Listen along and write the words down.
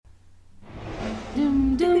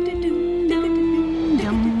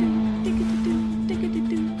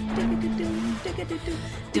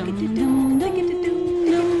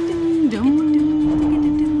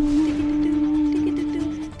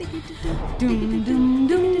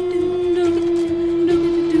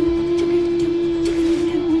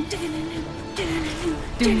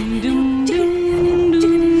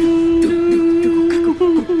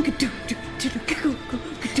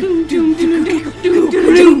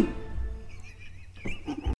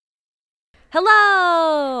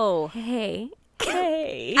Hello. Hey.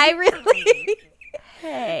 Hey. I really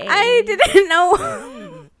Hey. I didn't know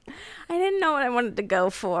what I wanted to go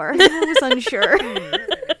for. I was unsure.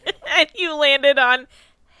 And you landed on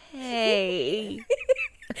hey.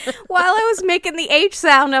 While I was making the H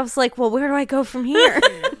sound, I was like, well, where do I go from here?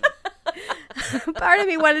 Part of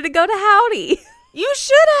me wanted to go to howdy. You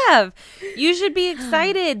should have. You should be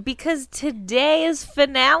excited because today is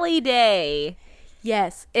finale day.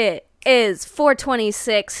 Yes, it is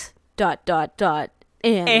 426 ...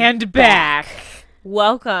 And back.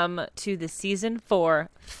 Welcome to the season 4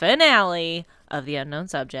 finale of The Unknown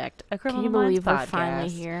Subject. A Can Criminal you Minds believe we're podcast. finally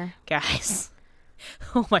here? Guys.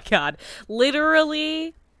 Oh my god.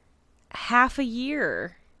 Literally half a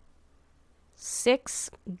year. 6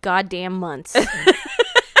 goddamn months.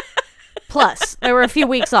 Plus, there were a few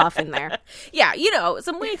weeks off in there. Yeah, you know,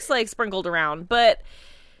 some weeks like sprinkled around, but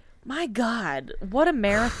my god, what a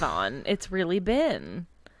marathon it's really been.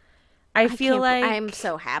 I feel like I'm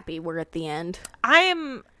so happy we're at the end. I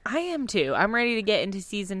am too. I'm ready to get into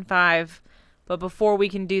season 5, but before we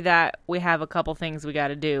can do that, we have a couple things we got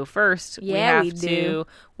to do. First, we have to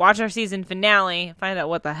watch our season finale, find out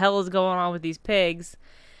what the hell is going on with these pigs.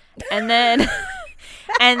 And then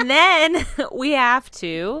we have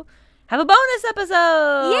to have a bonus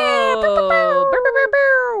episode. Yeah.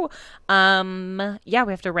 Yeah,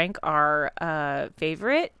 we have to rank our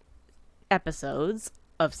favorite episodes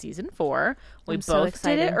of season 4. We both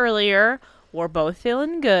did it earlier. We're both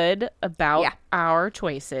feeling good about our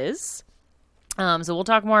choices. So we'll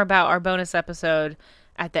talk more about our bonus episode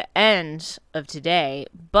at the end of today.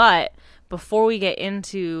 But before we get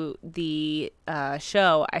into the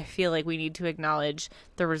show, I feel like we need to acknowledge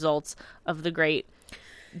the results of the great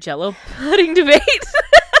Jell-O pudding debate.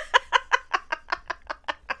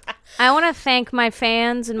 I want to thank my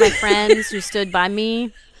fans and my friends who stood by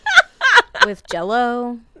me with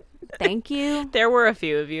Jell-O. Thank you. There were a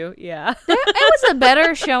few of you, yeah. It was a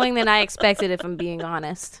better showing than I expected, if I'm being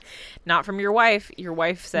honest. Not from your wife. Your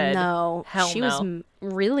wife said, no. Hell she no. was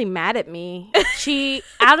really mad at me. She,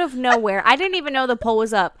 out of nowhere, I didn't even know the poll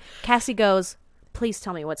was up. Cassie goes, please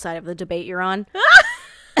tell me what side of the debate you're on.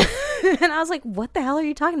 And I was like, what the hell are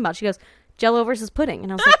you talking about? She goes, Jell-O versus pudding.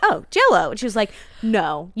 And I was like, oh, Jell-O. And she was like,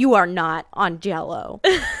 no, you are not on Jell-O.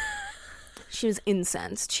 She was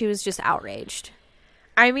incensed. She was just outraged.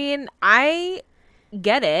 I mean, I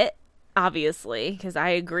get it, obviously, because I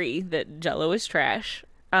agree that Jell-O is trash.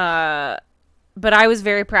 But I was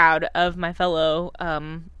very proud of my fellow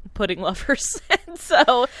pudding lovers.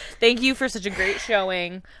 So thank you for such a great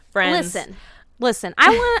showing, friends. Listen.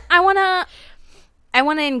 I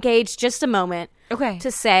want to engage just a moment. Okay.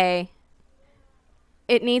 To say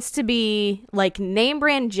it needs to be like name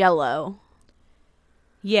brand Jell-O.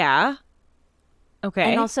 Yeah.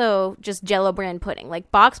 Okay. And also just Jell-O brand pudding,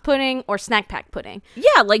 like box pudding or snack pack pudding.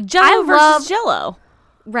 Yeah, like Jell-O versus Jell-O.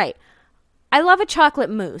 Right. I love a chocolate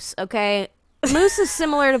mousse, okay? Mousse is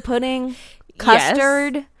similar to pudding.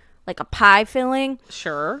 Custard, yes. Like a pie filling.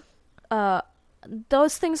 Sure.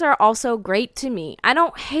 Those things are also great to me. I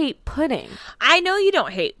don't hate pudding. I know you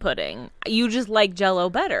don't hate pudding. You just like Jell-O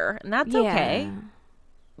better, and that's okay.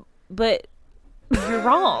 But you're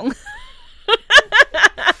wrong.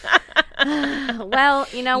 Well,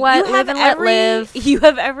 you know what? Live and let live. You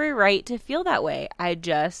have every right to feel that way. I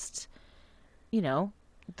just, the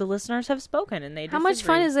listeners have spoken and they disagree. How much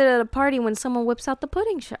fun is it at a party when someone whips out the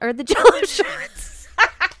pudding shot or the Jell-O shots?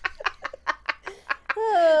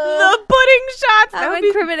 The pudding shots. I've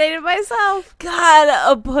incriminated myself.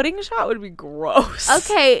 God, a pudding shot would be gross.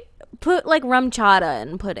 Okay, put like rum chata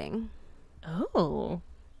in pudding. Oh.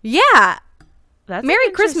 Yeah. That's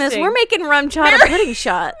Merry Christmas. We're making rum chata pudding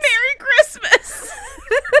shots. Merry Christmas.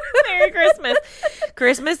 Merry Christmas.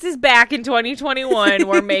 Christmas is back in 2021.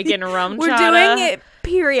 We're making rum chata. We're doing it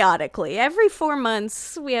periodically. Every 4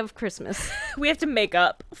 months we have Christmas. We have to make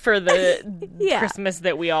up for the Christmas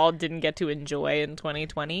that we all didn't get to enjoy in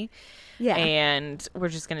 2020. Yeah. And we're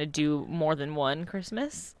just going to do more than one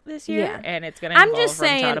Christmas this year. Yeah. And it's going to involve rum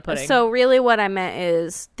chata pudding. So really what I meant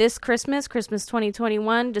is this Christmas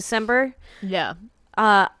 2021, December. Yeah.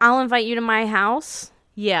 I'll invite you to my house.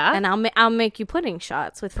 Yeah. And I'll make you pudding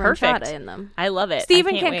shots with franchata in them. I love it.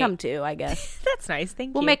 Steven can't come too, I guess. That's nice. Thank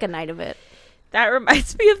you. We'll make a night of it. That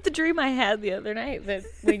reminds me of the dream I had the other night that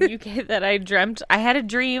when you came, that I dreamt. I had a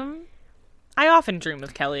dream. I often dream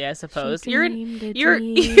of Kelly, I suppose. You're in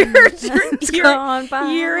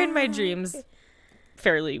my dreams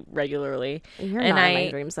fairly regularly. You're not in my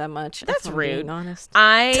dreams that much. That's rude. Being honest.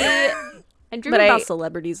 I dream about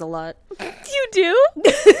celebrities a lot. You do?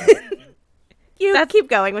 Keep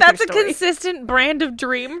going with your story. That's a consistent brand of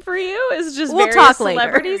dream for you? Is just we'll various talk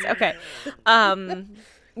celebrities? Later. Okay.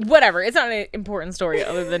 Whatever. It's not an important story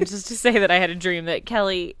other than just to say that I had a dream that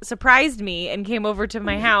Kelly surprised me and came over to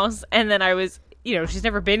my house, and then I was, she's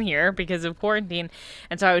never been here because of quarantine,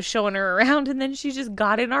 and so I was showing her around, and then she just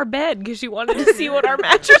got in our bed because she wanted to see what our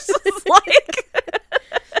mattress was like.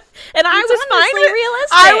 And I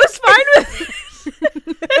was fine with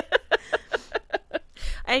it.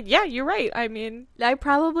 Yeah, you're right. I mean, I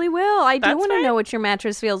probably will. I do want to know what your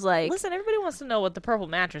mattress feels like. Listen, everybody wants to know what the purple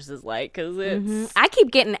mattress is like because it's. I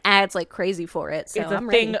keep getting ads like crazy for it. So it's a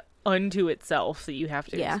thing unto itself that you have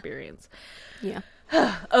to experience. Yeah.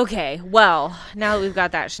 Okay. Well, now that we've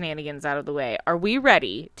got that shenanigans out of the way, are we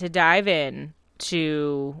ready to dive in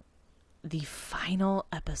to the final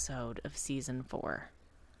episode of season 4?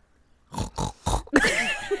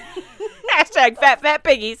 Hashtag fat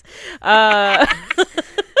piggies.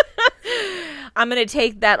 I'm going to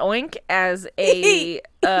take that oink as a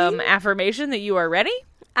affirmation that you are ready.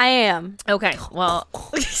 I am. Okay. Well.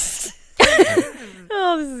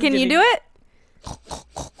 Can you do it?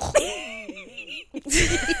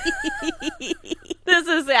 This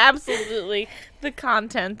is absolutely the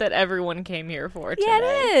content that everyone came here for today. Yeah,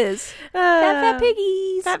 it is. Fat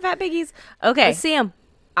piggies. Fat piggies. Okay. Let's see them.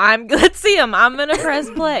 Let's see them. I'm going to press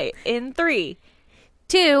play in 3,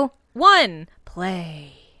 2, 1.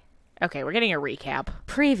 Play. Okay, we're getting a recap.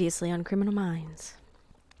 Previously on Criminal Minds.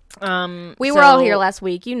 We were all here last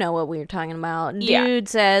week. You know what we were talking about. Dude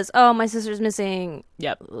says, "Oh, my sister's missing."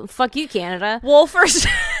 Yep. Fuck you, Canada. Well, first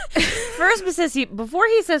before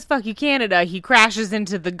he says "fuck you, Canada," he crashes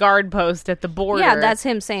into the guard post at the border. Yeah, that's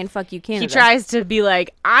him saying "fuck you, Canada." He tries to be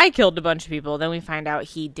like, "I killed a bunch of people." Then we find out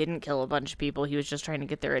he didn't kill a bunch of people. He was just trying to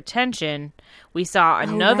get their attention. We saw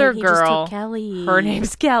another girl. Kelly. Her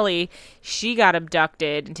name's Kelly. She got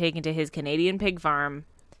abducted and taken to his Canadian pig farm.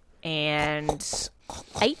 And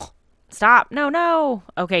stop. No.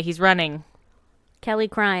 Okay, he's running. Kelly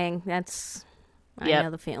crying. That's I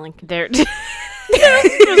know the feeling. They're just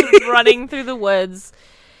running through the woods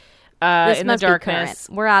in the darkness.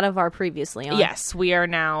 We're out of our previously on. Yes, we are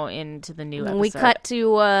now into the new episode. We cut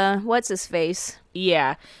to what's his face?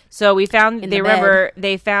 Yeah. So we found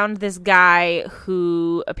they found this guy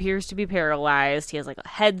who appears to be paralyzed. He has like a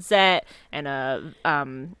headset and a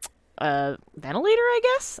ventilator, I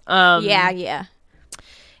guess. Yeah.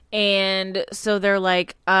 And so they're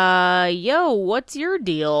like, yo, what's your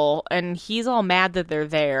deal? And he's all mad that they're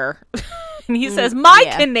there. And he says,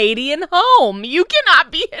 my Canadian home. You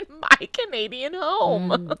cannot be in my Canadian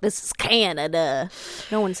home. This is Canada.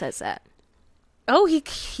 No one says that. Oh,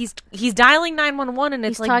 he's dialing 911 and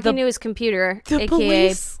it's he's like talking to his computer, aka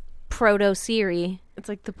police. Proto Siri. It's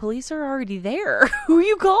like the police are already there. Who are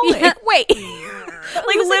you calling? Yeah, wait.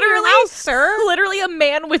 Like literally a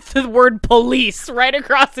man with the word police right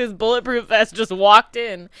across his bulletproof vest just walked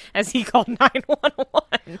in as he called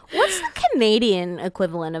 911. What's the Canadian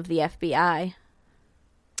equivalent of the FBI?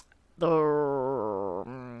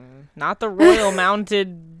 Not the Royal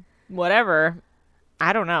Mounted whatever.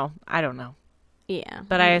 I don't know. Yeah.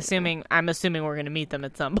 But I'm assuming we're going to meet them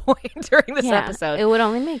at some point during this episode. It would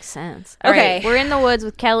only make sense. Okay. Right, we're in the woods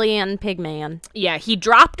with Kelly and Pigman. Yeah, he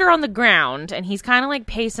dropped her on the ground, and he's kind of like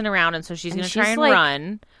pacing around, and so she's going to try and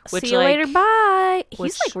run. See you later, bye.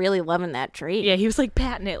 He's like really loving that tree. Yeah, he was like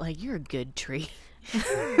patting it like, you're a good tree.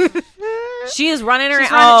 She is running around.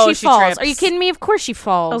 She falls. Trips. Are you kidding me? Of course she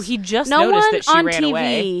falls. Oh, he just noticed that she ran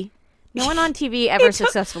away. No one on TV ever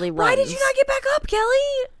successfully runs. Why did you not get back up,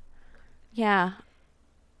 Kelly? Yeah.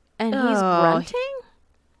 And he's grunting?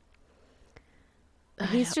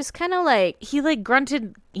 He's just kind of like... He like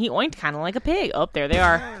grunted... He oinked kind of like a pig. Oh, there they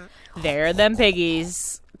are. There them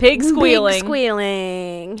piggies. Pig squealing.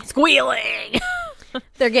 Squealing.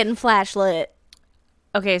 They're getting flashlit.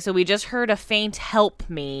 Okay, so we just heard a faint help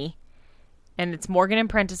me. And it's Morgan and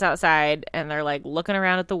Prentice outside. And they're like looking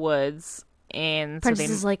around at the woods. And Prentice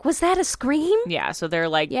is like, was that a scream? Yeah, so they're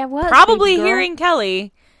like what, probably hearing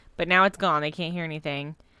Kelly. But now it's gone. They can't hear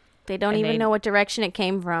anything. They don't even know what direction it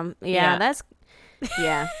came from. Yeah. That's...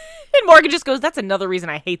 Yeah. And Morgan just goes, that's another reason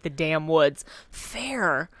I hate the damn woods.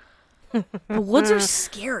 Fair. The woods are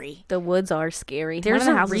scary. The woods are scary. There's one of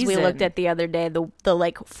the a houses we reason. looked at the other day, the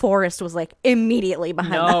like forest was like immediately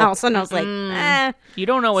behind the house, and I was like, You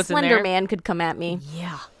don't know what's in there. Slender Man could come at me.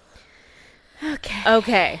 Yeah.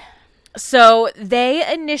 Okay. So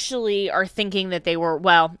they initially are thinking that they were,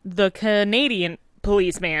 the Canadian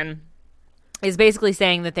policeman is basically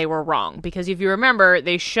saying that they were wrong. Because if you remember,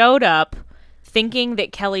 they showed up thinking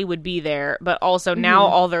that Kelly would be there, but also now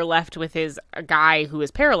all they're left with is a guy who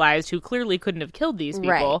is paralyzed who clearly couldn't have killed these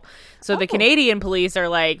people. Right. So the Canadian police are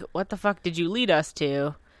like, what the fuck did you lead us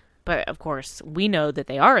to? But, of course, we know that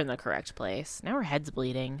they are in the correct place. Now her head's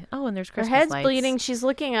bleeding. Oh, and there's Christmas Her head's lights. bleeding. She's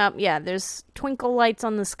looking up. Yeah, there's twinkle lights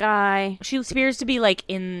on the sky. She appears to be,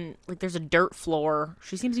 there's a dirt floor.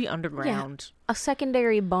 She seems to be underground. A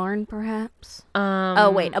secondary barn, perhaps?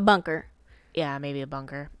 Oh, wait, a bunker. Yeah, maybe a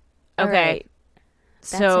bunker. All Okay. right.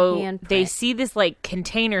 So they see this,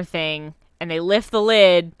 container thing, and they lift the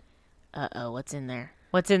lid. Uh-oh, what's in there?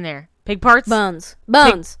 What's in there? Pig parts? Bones.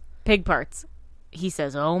 Pig parts. He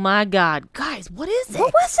says, oh my God. Guys, what is it?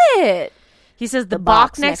 What was it? He says, the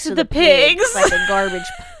box next to the pigs. Like a garbage.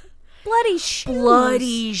 Bloody shoes.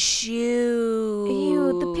 Bloody shoes.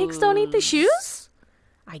 Ew, the pigs don't eat the shoes?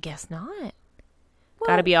 I guess not.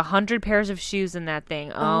 Gotta be 100 pairs of shoes in that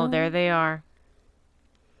thing. Oh, there they are.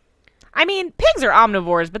 I mean, pigs are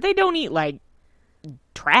omnivores, but they don't eat,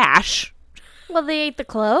 trash. Well, they ate the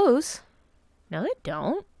clothes. No, they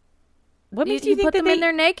don't. What makes you you think put that them they... in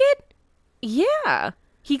there naked? Yeah.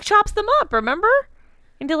 He chops them up, remember?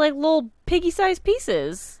 Into, little piggy-sized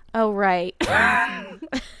pieces. Oh, right.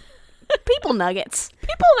 People nuggets.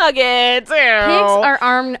 People nuggets. Ew. Pigs are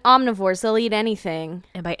omnivores. They'll eat anything.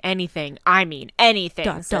 And by anything, I mean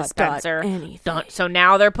anything, says Spencer. Anything. So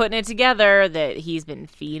now they're putting it together that he's been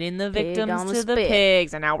feeding the victims to the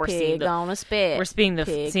pigs, and now we're seeing the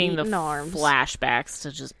flashbacks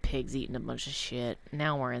to just pigs eating a bunch of shit.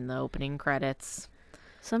 Now we're in the opening credits.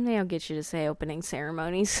 Someday I'll get you to say opening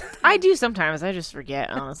ceremonies. I do sometimes. I just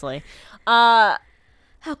forget, honestly.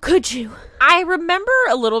 How could you? I remember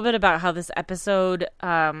a little bit about how this episode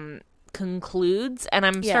concludes, and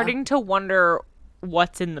I'm starting to wonder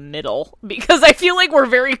what's in the middle, because I feel like we're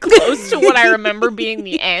very close to what I remember being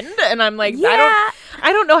the end, and I'm like, I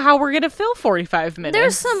don't know how we're gonna fill 45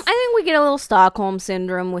 minutes. I think we get a little Stockholm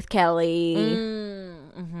syndrome with Kelly.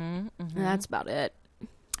 That's about it.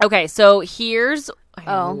 Okay, so here's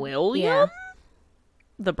William,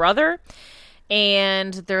 the brother.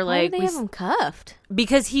 And they're Why like, did they have him cuffed?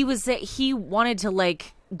 Because he wanted to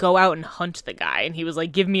go out and hunt the guy, and he was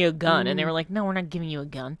like, "Give me a gun," and they were like, "No, we're not giving you a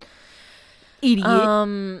gun, idiot."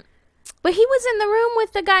 But he was in the room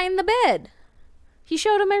with the guy in the bed. He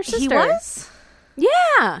showed him her sister. He was?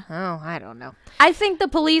 Yeah. Oh, I don't know. I think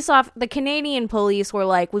the Canadian police were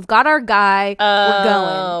like, "We've got our guy. We're going."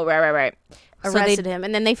 Oh, right. Arrested him,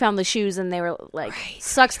 and then they found the shoes, and they were like,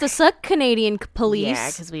 "Sucks to suck, Canadian police."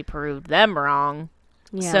 Yeah, because we proved them wrong.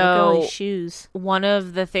 Yeah, so shoes. One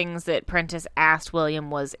of the things that Prentice asked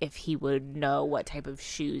William was if he would know what type of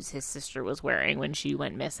shoes his sister was wearing when she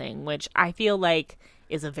went missing, which I feel like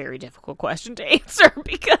is a very difficult question to answer,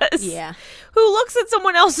 because who looks at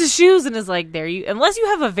someone else's shoes and is like, unless you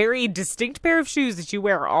have a very distinct pair of shoes that you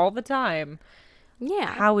wear all the time.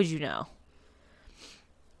 Yeah. How would you know?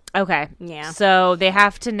 Okay. Yeah. So they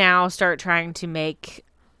have to now start trying to make,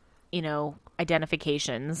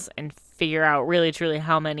 identifications and figure out really truly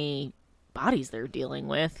how many bodies they're dealing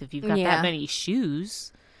with if you've got that many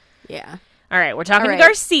shoes. Yeah. All right. We're talking to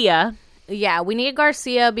Garcia. Yeah. We need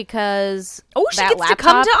Garcia because she gets to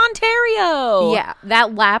come to Ontario. Yeah.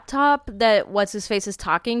 That laptop that What's-His-Face is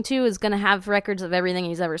talking to is going to have records of everything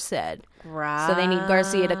he's ever said. Right. So they need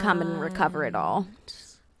Garcia to come and recover it all.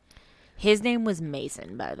 His name was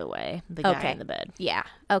Mason, by the way. The guy in the bed. Yeah.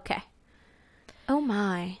 Okay. Oh,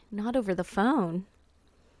 my. Not over the phone.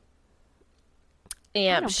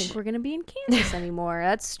 Yeah. I don't think we're going to be in Kansas anymore.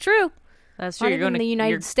 That's true. That's true. You're going to the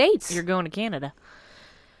United States. You're going to Canada.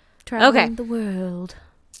 Traveling the world.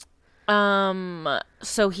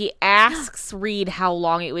 So he asks Reed how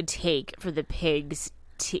long it would take for the pigs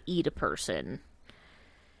to eat a person.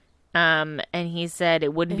 And he said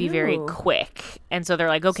it wouldn't be very quick. And so they're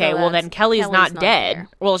like, okay, well then Kelly's not dead. There.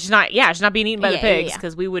 Well, she's not being eaten by the pigs,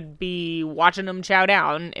 because we would be watching them chow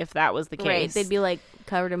down if that was the case. Right, they'd be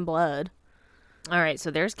covered in blood. All right,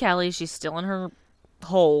 so there's Kelly. She's still in her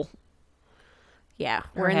hole. Yeah,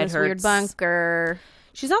 we're in this weird bunker.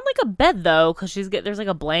 She's on a bed though, because there's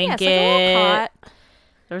a blanket. Yeah, it's a little cot.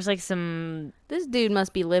 There's some. This dude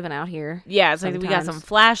must be living out here. Yeah, it's we got some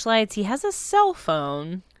flashlights. He has a cell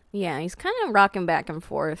phone. Yeah, he's kind of rocking back and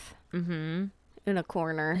forth. In a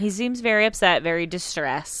corner. He seems very upset, very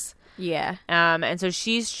distressed. Yeah. And so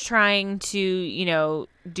she's trying to, you know,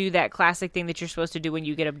 do that classic thing that you're supposed to do when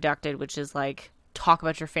you get abducted, which is like talk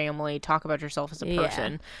about your family, talk about yourself as a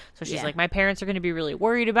person. So she's like, my parents are going to be really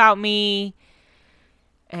worried about me.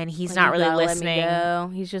 And he's not really listening. Let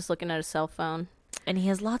me go. He's just looking at his cell phone. And he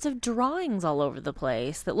has lots of drawings all over the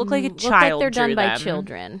place that look like a child they're done drew by them.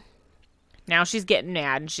 children. Now she's getting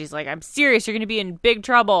mad, and she's like, I'm serious, you're going to be in big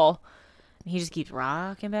trouble. And he just keeps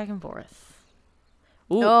rocking back and forth.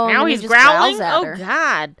 Ooh, now he's growling? Oh,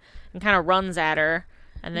 God. And kind of runs at her.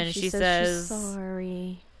 And then she says, she's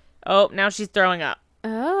sorry. Oh, now she's throwing up.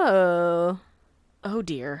 Oh. Oh,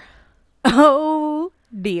 dear. Oh,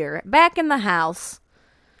 dear. Back in the house.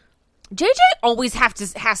 JJ always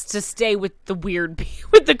has to stay with the weird,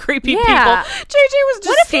 with the creepy people. JJ was just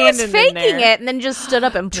what if standing he was faking in there? it and then just stood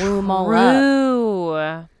up and blew them all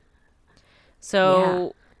up?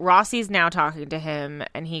 So Rossi's now talking to him,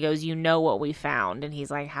 and he goes, "You know what we found?" And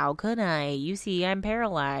he's like, "How could I? You see, I'm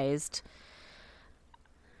paralyzed."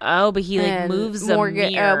 Oh, but he like moves a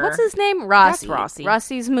mirror. What's his name? Rossi. That's Rossi.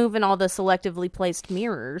 Rossi's moving all the selectively placed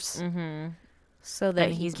mirrors, so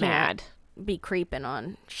that he's mad. Be creeping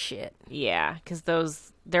on shit. Yeah, because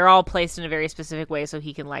they're all placed in a very specific way, so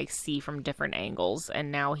he can like see from different angles.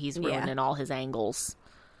 And now he's ruining all his angles.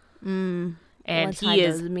 And he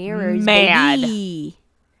is mirrors, mad. Baby.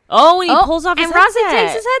 Oh, and he pulls off his headset. And Rossi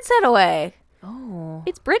takes his headset away. Oh,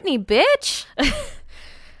 it's Brittany, bitch.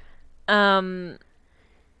 And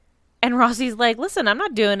Rossi's like, "Listen, I'm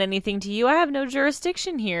not doing anything to you. I have no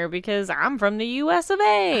jurisdiction here because I'm from the U.S. of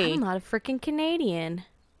A. I'm not a freaking Canadian."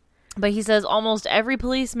 But he says almost every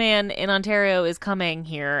policeman in Ontario is coming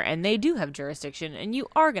here, and they do have jurisdiction, and you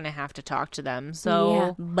are going to have to talk to them.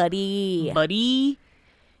 So, buddy.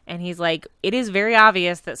 And he's like, it is very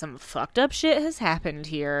obvious that some fucked up shit has happened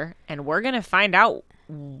here, and we're going to find out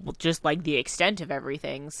just, like, the extent of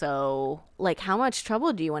everything. So, like, how much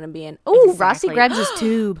trouble do you want to be in? Oh, exactly. Rossi grabs his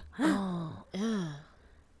tube.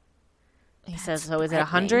 He says, so is it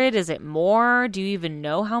 100? Is it more? Do you even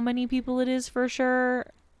know how many people it is for sure?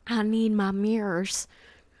 I need my mirrors.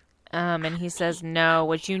 And he says, no,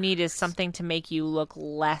 what you need is something to make you look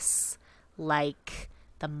less like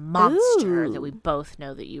the monster that we both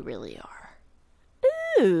know that you really are.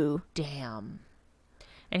 Ooh. Damn.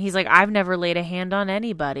 And he's like, I've never laid a hand on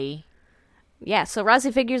anybody. Yeah, so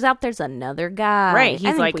Rossi figures out there's another guy. Right.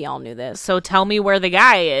 He's like, we all knew this. So tell me where the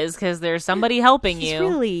guy is, because there's somebody helping you.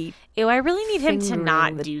 Really... Ew, I really need him to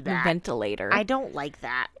not do that. Ventilator. I don't like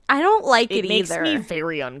that. I don't like it makes either. Me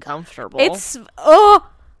very uncomfortable. It's he's like,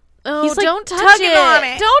 don't touch it. On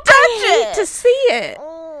it. Don't touch I hate to see it.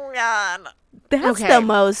 Oh God, that's the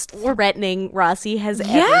most threatening Rossi has ever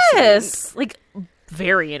seen. Yes, like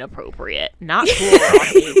very inappropriate. Not cool,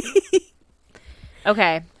 Rossi.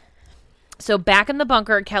 Okay. So back in the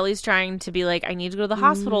bunker, Kelly's trying to be like, I need to go to the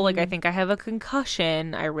hospital. Like, I think I have a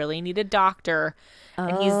concussion. I really need a doctor.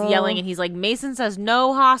 And he's yelling, and he's like, Mason says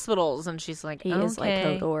no hospitals. And she's like, he is like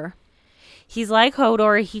Hodor. He's like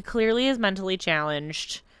Hodor. He clearly is mentally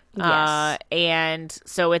challenged. Yes. And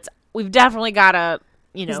so we've definitely got to,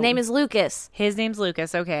 his name is Lucas. His name's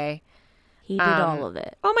Lucas. Okay. He did all of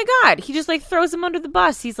it. Oh my God. He just like throws him under the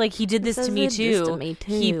bus. He's like, he did this to me too.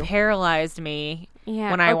 He paralyzed me.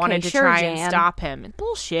 Yeah, when I wanted to try and stop him.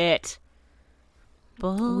 Bullshit.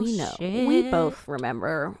 We know. We both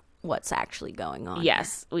remember what's actually going on.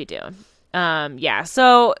 Yes, we do. Yeah,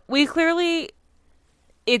 so we clearly...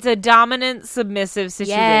 It's a dominant, submissive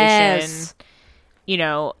situation.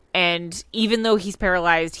 Yes. And even though he's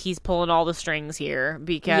paralyzed, he's pulling all the strings here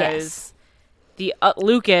because the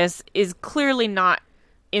Lucas is clearly not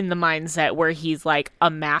in the mindset where he's like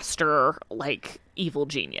a master, like... evil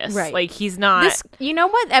genius. Right. Like, he's not... You know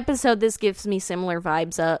what episode this gives me similar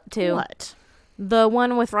vibes to? What? The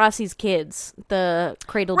one with Rossi's kids. The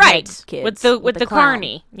cradled kids. With the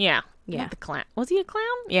carny. Yeah. Yeah. The clown. Was he a clown?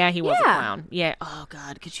 Yeah, he was a clown. Yeah. Oh,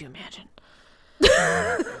 God. Could you imagine?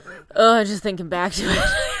 Just thinking back to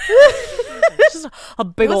it. Just a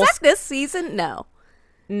big old... Was that this season? No.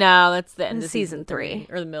 No, that's the end in of season 3.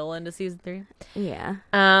 Or the middle end of season 3. Yeah.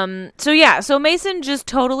 So Mason just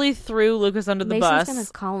totally threw Lucas under the bus. Mason's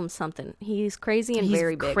gonna call him something. He's crazy and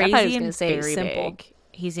very big. I thought he was gonna say simple. Big.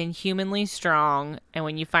 He's inhumanly strong, and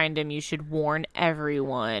when you find him, you should warn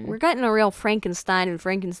everyone. We're getting a real Frankenstein and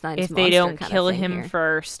Frankenstein's monster. If they don't kill him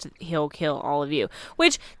first, he'll kill all of you.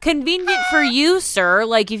 Which, convenient for you, sir.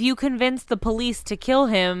 Like, if you convince the police to kill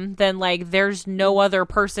him, then, like, there's no other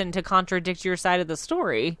person to contradict your side of the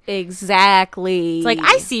story. Exactly. It's like,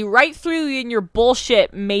 I see right through you and your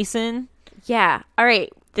bullshit, Mason. Yeah. All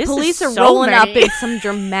right. Police are rolling up in some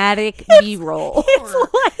dramatic B-roll. It's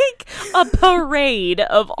like a parade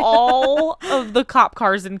of all of the cop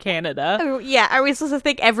cars in Canada. Yeah, are we supposed to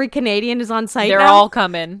think every Canadian is on site They're now? all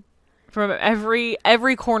coming from every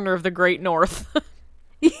corner of the Great North.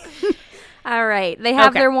 All right. They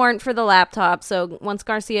have their warrant for the laptop, so once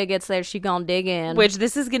Garcia gets there, she gonna dig in. Which,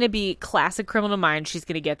 this is going to be classic Criminal Minds. She's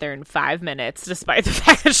going to get there in 5 minutes, despite the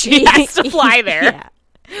fact that she has to fly there. Yeah.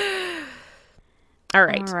 All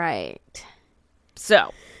right.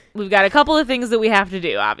 So, we've got a couple of things that we have to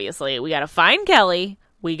do, obviously. We got to find Kelly,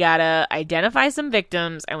 we got to identify some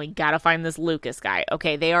victims, and we got to find this Lucas guy.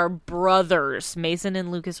 Okay, they are brothers. Mason and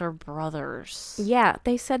Lucas are brothers. Yeah,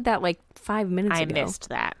 they said that like 5 minutes ago. I missed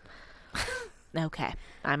that. Okay,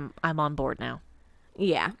 I'm on board now.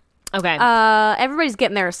 Yeah. Okay. Everybody's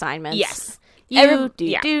getting their assignments. Yes.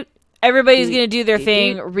 Everybody's going to do their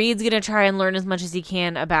thing. Reed's going to try and learn as much as he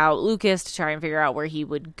can about Lucas to try and figure out where he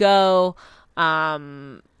would go.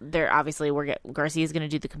 Garcia's going to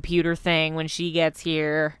do the computer thing when she gets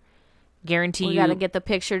here. We got to get the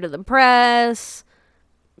picture to the press.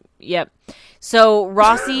 Yep. So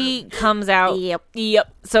Rossi comes out.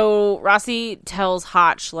 Yep. So Rossi tells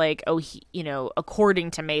Hotch, like,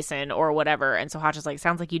 according to Mason or whatever. And so Hotch is like,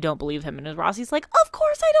 sounds like you don't believe him. And Rossi's like, of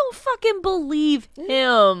course I don't fucking believe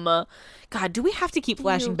him. God, do we have to keep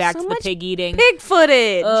flashing back to the pig eating? Pig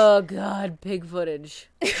footage. Oh, God, pig footage.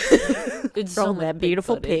 It's so that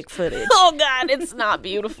beautiful pig footage. Oh, God, it's not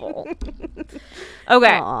beautiful.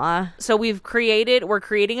 Okay. Aww. So we're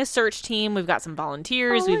creating a search team. We've got some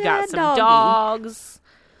volunteers. We've got some doggy. dogs.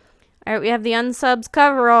 All right, we have the unsubs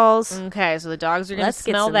coveralls. Okay, so the dogs are going to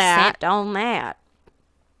smell Let's get some that. scent on that.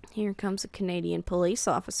 Here comes a Canadian police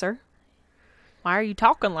officer. Why are you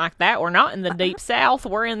talking like that? We're not in the deep south.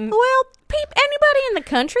 We're in... Well, anybody in the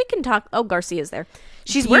country can talk... Oh, Garcia's there.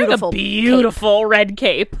 She's wearing a beautiful red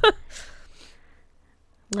cape.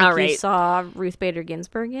 All right. You saw Ruth Bader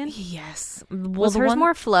Ginsburg in? Yes. Was hers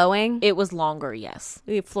more flowing? It was longer, yes.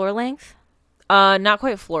 Floor length? Not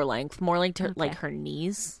quite floor length. More like like her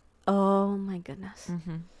knees. Oh, my goodness.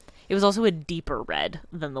 Mm-hmm. It was also a deeper red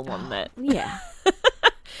than the one that... Yeah.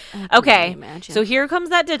 Okay, so here comes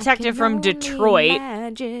that detective from Detroit.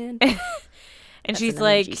 And she's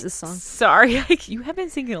like, Jesus song. Sorry, you have been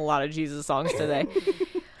singing a lot of Jesus songs today.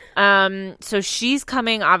 So she's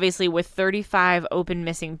coming, obviously, with 35 open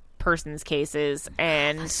missing persons cases.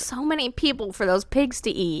 And so many people for those pigs to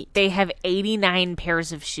eat. They have 89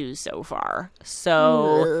 pairs of shoes so far.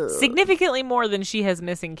 So significantly more than she has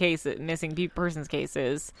missing persons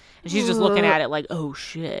cases. And she's just looking at it like, oh,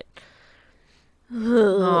 shit.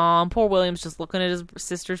 Oh, poor William's just looking at his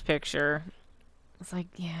sister's picture. It's like,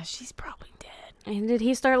 yeah, she's probably dead. And did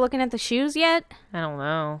he start looking at the shoes yet? I don't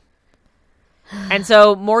know. And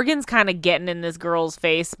so Morgan's kind of getting in this girl's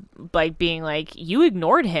face, like being like, you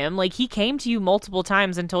ignored him. Like, he came to you multiple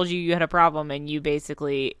times and told you had a problem, and you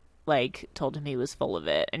basically, like, told him he was full of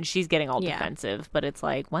it. And she's getting all defensive, but it's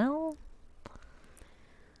like, well,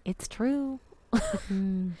 it's true.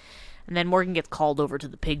 And then Morgan gets called over to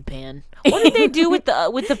the pig pen. What did they do with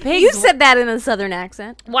the pigs? You said that in a southern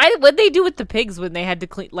accent. What'd they do with the pigs when they had to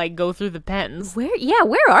go through the pens? Where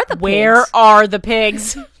are the pigs? Where are the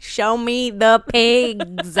pigs? Show me the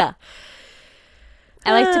pigs. I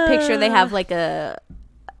like to picture they have like an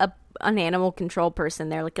animal control person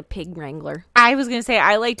there, like a pig wrangler. I was gonna say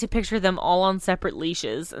I like to picture them all on separate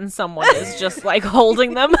leashes, and someone is just like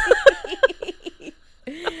holding them.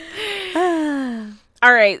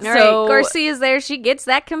 All right, so Garcia's there. She gets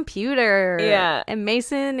that computer. Yeah. And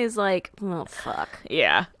Mason is like, oh, fuck.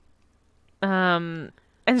 Yeah. And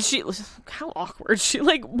she, how awkward. She's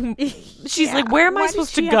like, where am I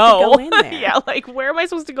supposed to go? In there? Yeah, like, where am I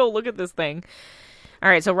supposed to go look at this thing? All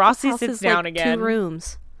right, so Rossi sits down again. 2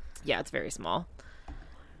 rooms. Yeah, it's very small.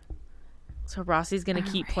 So Rossi's going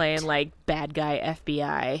to keep playing, like, bad guy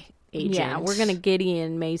FBI agent. Yeah, we're going to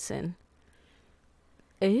Gideon Mason.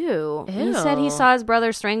 Ew. He said he saw his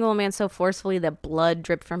brother strangle a man so forcefully that blood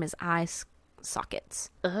dripped from his eye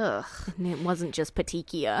sockets. Ugh. And it wasn't just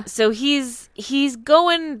petechia. So he's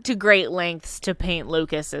going to great lengths to paint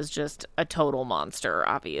Lucas as just a total monster,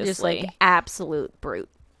 obviously. Just like absolute brute.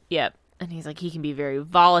 Yep. And he's like, he can be very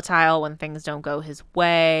volatile when things don't go his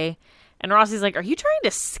way. And Rossi's like, are you trying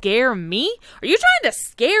to scare me? Are you trying to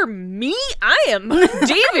scare me? I am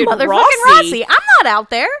David Rossi. I'm not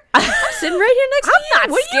out there. I'm sitting right here next to you.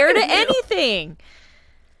 I'm not scared of anything.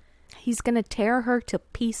 He's going to tear her to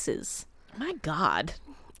pieces. My God.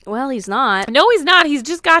 Well, he's not. No, he's not. He's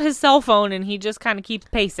just got his cell phone and he just kind of keeps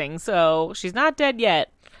pacing. So she's not dead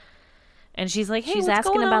yet. And she's like, hey, she's what's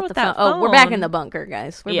asking going on about with the that phone. phone? Oh, we're back in the bunker,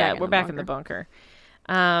 guys. We're back in the bunker.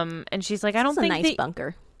 And she's like, I don't think a nice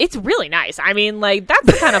bunker. It's really nice. I mean, like, that's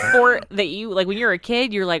the kind of fort that you, like, when you're a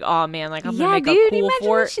kid, you're like, oh, man, like, I'm going to make a cool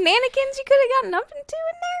fort. The shenanigans you could have gotten up into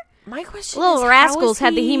in there? My question Little rascals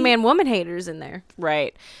had the He-Man woman haters in there.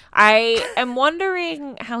 Right. I am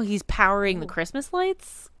wondering how he's powering the Christmas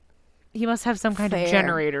lights. He must have some kind of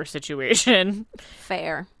generator situation.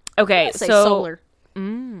 Fair. Okay, so solar.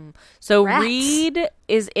 So rats. Reed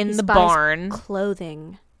is in the barn.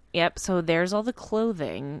 Clothing. Yep, so there's all the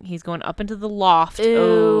clothing. He's going up into the loft. Ooh.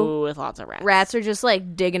 Oh, with lots of rats. Rats are just,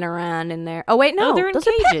 like, digging around in there. Oh, wait, no. They're in those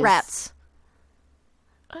cages. are pet rats.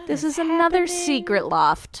 This is another secret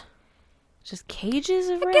loft. Just cages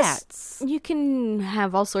of rats. You can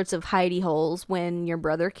have all sorts of hidey holes when your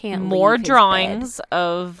brother can't More leave his drawings bed.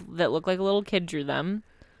 of that look like a little kid drew them.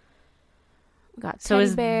 Got so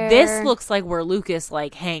this looks like where Lucas,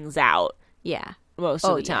 like, hangs out. Yeah. Most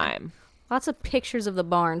of the time. Lots of pictures of the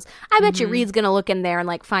barns. I bet you Reed's going to look in there and,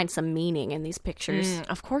 like, find some meaning in these pictures.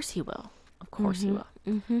 Of course he will. Of course he will.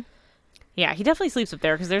 Mm-hmm. Yeah, he definitely sleeps up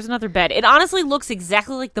there because there's another bed. It honestly looks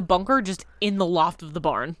exactly like the bunker, just in the loft of the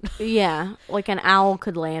barn. Yeah, like an owl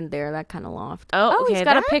could land there, that kind of loft. Oh, okay, he's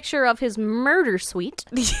got a picture of his murder suite.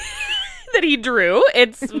 that he drew.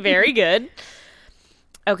 It's very good.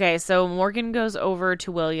 Okay, so Morgan goes over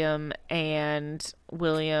to William, and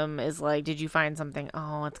William is like, did you find something?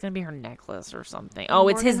 Oh, it's going to be her necklace or something. Oh,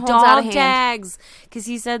 Morgan it's his holds out a dog hand. tags, because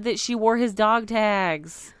he said that she wore his dog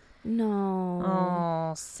tags. No.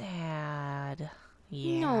 Oh, sad.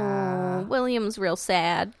 Yeah. No. William's real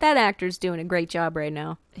sad. That actor's doing a great job right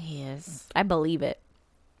now. He is. I believe it.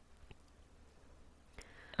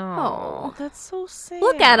 Oh, that's so sad.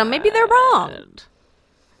 Look at them. Maybe they're wrong.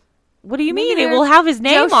 What do you mean? It will have his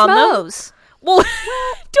name on them. Well,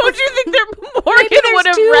 don't you think Morgan would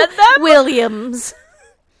have read them? Williams.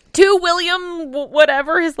 To William,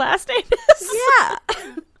 whatever his last name is.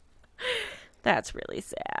 Yeah. That's really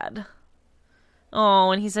sad.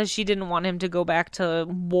 Oh, and he says she didn't want him to go back to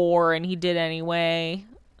war, and he did anyway.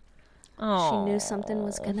 Oh, she knew something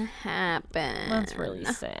was going to happen. That's really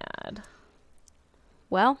sad.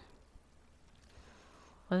 Well,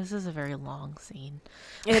 this is a very long scene.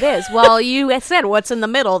 It is. Well, you said what's in the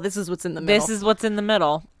middle. This is what's in the middle. This is what's in the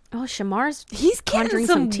middle. Oh, Shamar's he's getting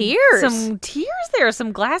some tears. Some tears there.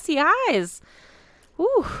 Some glassy eyes.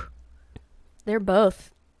 Ooh. They're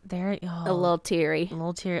both. They're a little teary. A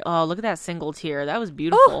little teary. Oh, look at that single tear. That was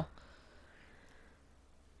beautiful.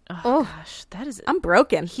 Oh gosh. That is... I'm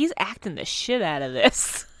broken. He's acting the shit out of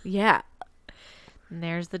this. Yeah. And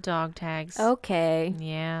there's the dog tags. Okay.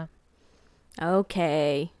 Yeah.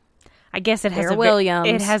 Okay. I guess it has Williams.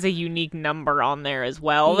 It has a unique number on there as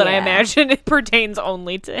well that I imagine it pertains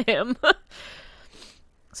only to him.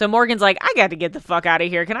 So Morgan's like, I got to get the fuck out of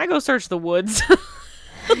here. Can I go search the woods?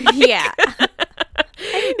 Yeah.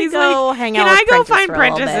 He's go like, hang out can I go Prentice find for a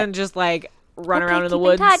Prentice little bit? and just like run around in the keep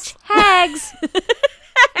woods? In touch. Hags.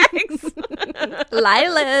 Hags.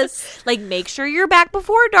 Lilas. Like, make sure you're back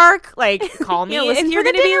before dark. Like, call me if you're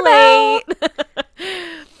going to be late.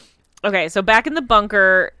 Okay, so back in the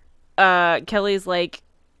bunker, Kelly's like,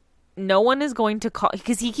 no one is going to call,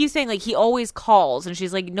 because he keeps saying, like, he always calls, and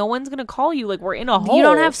she's like, no one's going to call you, like, we're in a hole. You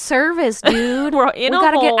don't have service, dude. We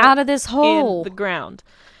gotta get out of this hole. In the ground.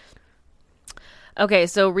 Okay,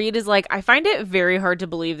 so Reed is like, I find it very hard to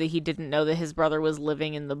believe that he didn't know that his brother was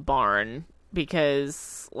living in the barn,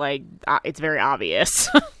 because, like, it's very obvious.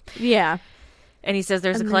 Yeah. And he says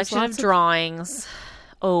there's a collection of drawings.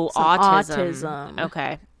 Autism.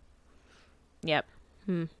 Okay. Yep.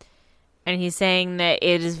 And he's saying that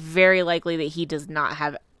it is very likely that he does not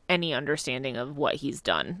have any understanding of what he's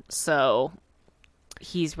done. So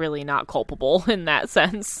he's really not culpable in that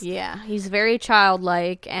sense. Yeah, he's very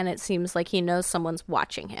childlike, and it seems like he knows someone's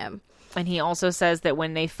watching him. And he also says that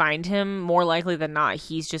when they find him, more likely than not,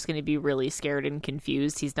 he's just going to be really scared and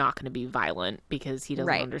confused. He's not going to be violent because he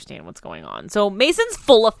doesn't understand what's going on. So Mason's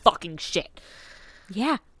full of fucking shit.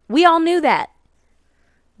 Yeah, we all knew that.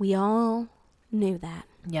 We all knew that.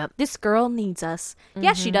 Yep. This girl needs us. Mm-hmm.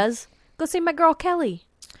 Yeah, she does. Go see my girl Kelly.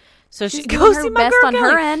 So she goes her best on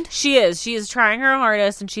her end. She is trying her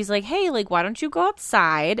hardest, and she's like, hey, like, why don't you go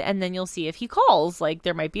outside, and then you'll see if he calls. Like,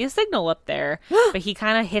 there might be a signal up there. But he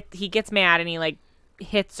kind of he gets mad, and he, like,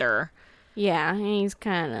 hits her. Yeah, he's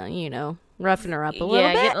kind of, roughing her up a little bit.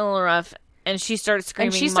 Yeah, getting a little rough. And she starts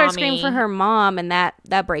screaming, and she starts screaming for her mom, and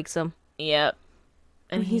that breaks him. Yep.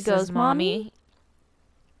 And he goes, says, Mommy.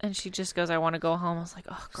 And she just goes, I want to go home. I was like,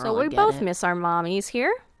 oh, girl, so we both miss our mommies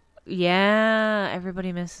here. Yeah,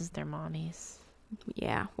 everybody misses their mommies.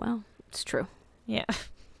 Yeah, well, it's true. Yeah.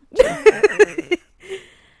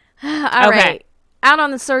 All right. out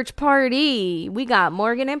on the search party. We got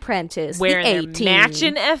Morgan and Prentice wearing the their A-team.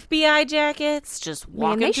 matching FBI jackets, just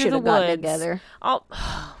walking through the woods. Gotten together. Oh,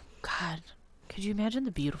 God. Could you imagine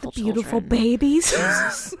the beautiful Beautiful children?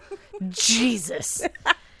 babies. Jesus.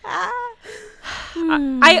 I'll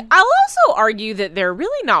also argue that they're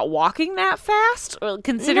really not walking that fast,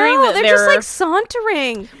 considering that they're just like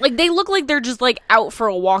sauntering. Like they look like they're just like out for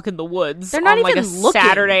a walk in the woods. They're not on, like even a looking.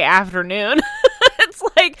 Saturday afternoon. It's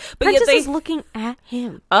like, but Prentice yet is looking at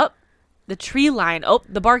him. Up the tree line. Oh,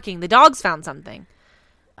 the barking. The dogs found something.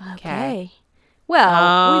 Okay.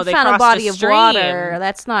 Well, we found a body of water.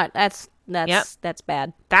 That's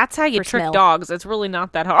bad. That's how you trick dogs. It's really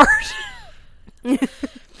not that hard.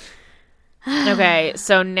 Okay,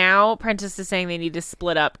 so now Prentice is saying they need to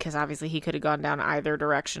split up because obviously he could have gone down either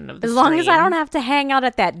direction of the stream. As long as I don't have to hang out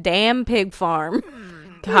at that damn pig farm.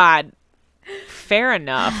 God. Fair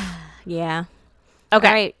enough. Yeah. Okay.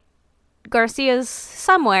 All right. Garcia's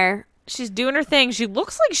somewhere. She's doing her thing. She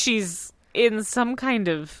looks like she's in some kind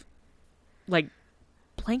of, like,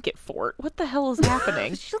 blanket fort. What the hell is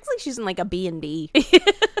happening? She looks like she's in, like, a B&B.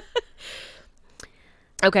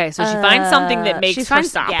 Okay, so she finds something that makes her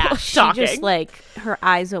stop talking. She just, like, her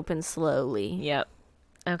eyes open slowly. Yep.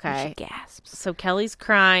 Okay. She gasps. So Kelly's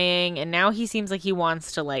crying, and now he seems like he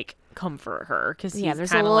wants to, like, comfort her. Cause he's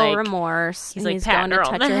there's a little like, remorse. He's like patting her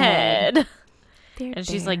on the head. And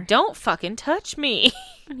she's like, don't fucking touch me.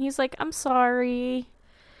 And he's like, I'm sorry.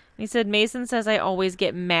 He said, Mason says I always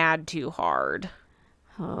get mad too hard.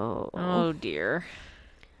 Oh dear.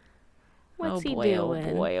 What's he doing?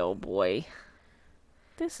 Oh boy, oh boy.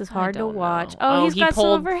 This is hard to watch. He's got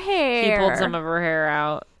some of her hair. He pulled some of her hair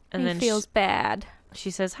out. And then feels bad.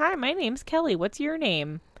 She says, hi, my name's Kelly. What's your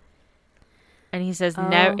name? And he says,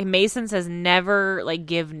 Mason says never, like,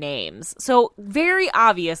 give names. So, very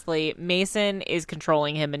obviously, Mason is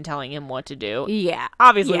controlling him and telling him what to do. Yeah.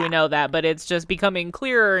 Obviously, we know that, but it's just becoming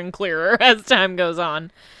clearer and clearer as time goes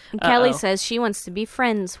on. And Kelly says she wants to be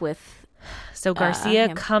friends with So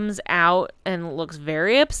Garcia comes out and looks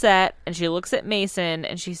very upset, and she looks at Mason,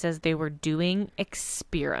 and she says they were doing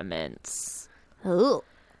experiments. Oh.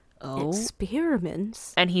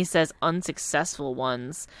 Experiments? And he says unsuccessful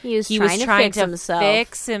ones. He was trying to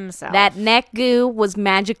fix himself. That neck goo was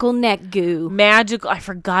magical neck goo. I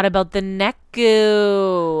forgot about the neck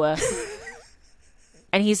goo.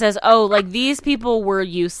 And he says, like, these people were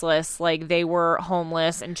useless. Like, they were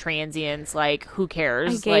homeless and transients. Like, who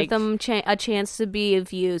cares? I gave them a chance to be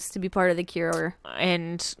of use, to be part of the cure.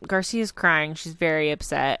 And Garcia's crying. She's very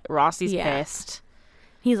upset. Rossi's pissed.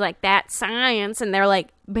 He's like, that's science. And they're like,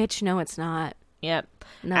 bitch, no, it's not. Yep.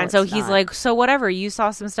 No, and so he's like, so whatever. You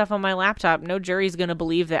saw some stuff on my laptop. No jury's going to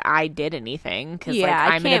believe that I did anything. Because, like,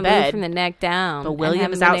 I'm in a bed. I can't move from the neck down. But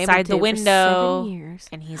William is outside the window.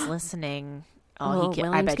 And he's listening.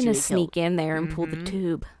 William's going to sneak in there and pull the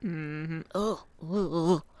tube. Mm-hmm.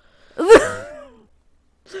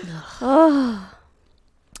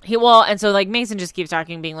 And so, like, Mason just keeps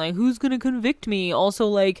talking, being like, who's going to convict me? Also,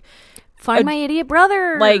 like... Find my idiot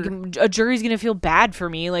brother. Like, a jury's going to feel bad for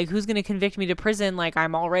me. Like, who's going to convict me to prison? Like,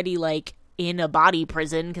 I'm already, like, in a body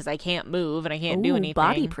prison because I can't move and I can't do anything.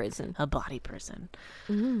 Body prison. A body prison.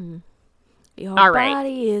 Your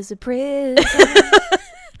body is a prison.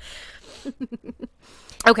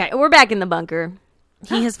 Okay, we're back in the bunker.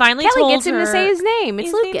 He has finally Kelly told gets him her to say his name.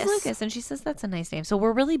 It's Lucas. Name's Lucas. And she says, that's a nice name. So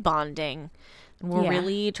we're really bonding. We're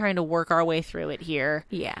really trying to work our way through it here.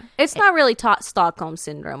 Yeah. It's not really Stockholm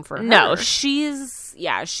Syndrome for her. No, she's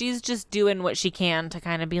just doing what she can to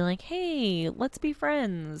kind of be like, hey, let's be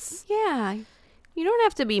friends. Yeah. You don't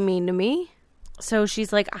have to be mean to me. So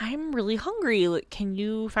she's like, I'm really hungry. Can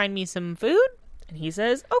you find me some food? And he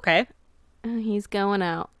says, okay. He's going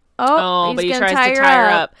out. He's but he gonna tries to tie her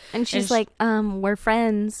up. And she's like, we're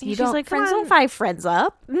friends. You don't, like, friends don't tie friends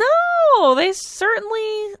up. No, they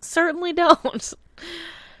certainly don't.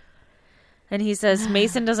 And he says,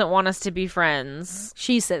 Mason doesn't want us to be friends.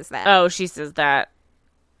 She says that. Oh, she says that.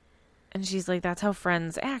 And she's like, that's how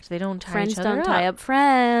friends act. They don't tie each other up. Friends don't tie up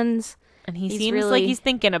friends. And he seems like he's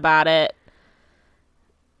thinking about it.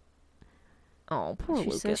 Oh, poor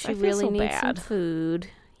Lucas. Says she I feel really so needs bad. some food.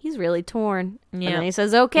 He's really torn. Yeah. And then he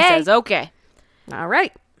says, okay. He says, okay. All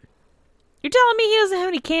right. You're telling me he doesn't have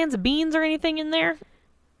any cans of beans or anything in there?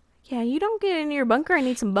 Yeah, you don't get into your bunker and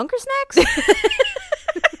eat some bunker snacks?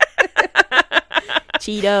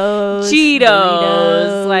 Cheetos.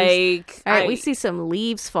 Burritos. Like. All right, we see some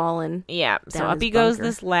leaves falling. Yeah. So up he goes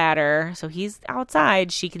this ladder. So he's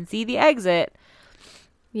outside. She can see the exit.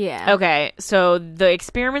 Yeah. Okay, so the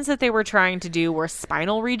experiments that they were trying to do were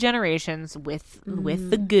spinal regenerations with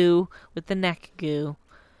the goo, with the neck goo.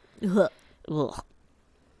 Ugh. Ugh.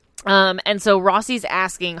 And so Rossi's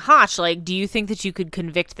asking Hotch, like, do you think that you could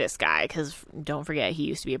convict this guy? Because don't forget, he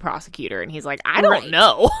used to be a prosecutor. And he's like, I don't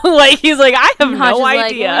know. Like, he's like, I have no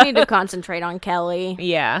idea. Like, we need to concentrate on Kelly.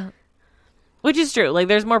 Yeah. Which is true. Like,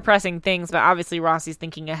 there's more pressing things, but obviously Rossi's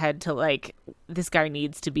thinking ahead to, like, this guy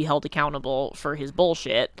needs to be held accountable for his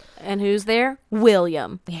bullshit. And who's there?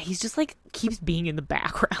 William. Yeah, he's just, like, keeps being in the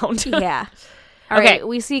background. Yeah. All right,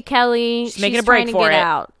 we see Kelly. She's making a break trying for to get it.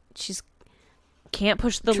 out. She's can't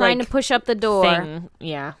push the, trying to push up the door. Thing.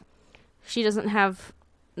 Yeah. She doesn't have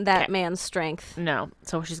that man's strength. No.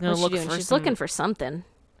 So she's going to look for She's looking for something.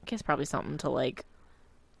 I guess probably something to, like,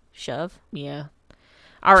 shove. Yeah.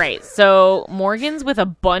 All right, so Morgan's with a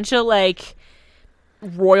bunch of, like,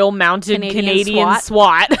 Royal Mounted Canadian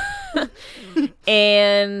SWAT.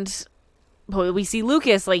 And we see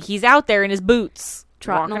Lucas, like, he's out there in his boots.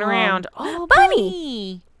 Trotting walking around. Oh,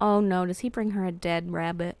 Bunny! Oh, no. Does he bring her a dead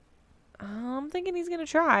rabbit? I'm thinking he's going to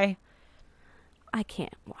try. I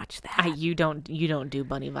can't watch that. You don't do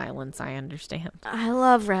bunny violence, I understand. I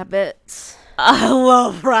love rabbits. I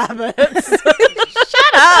love rabbits.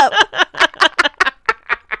 Shut up!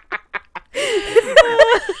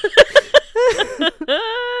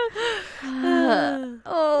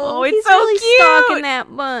 Oh, it's he's so really cute. stalking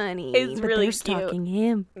that bunny. It's really they're cute. stalking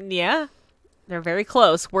him. Yeah. They're very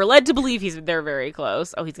close. We're led to believe they're very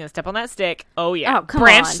close. Oh, he's going to step on that stick. Oh, yeah. Oh, come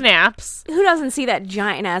branch on. snaps. Who doesn't see that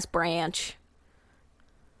giant-ass branch?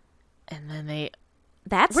 And then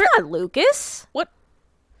That's not Lucas. What?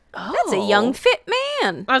 Oh. That's a young, fit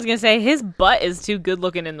man. I was going to say, his butt is too good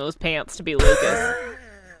looking in those pants to be Lucas.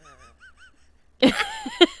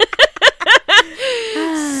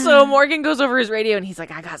 So Morgan goes over his radio and he's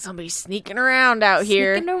like, I got somebody sneaking around out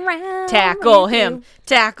here. Sneaking around. Tackle him.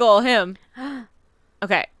 Tackle him.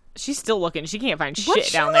 Okay. She's still looking. She can't find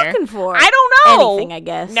shit down there. What's she looking for? I don't know. Anything, I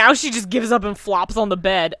guess. Now she just gives up and flops on the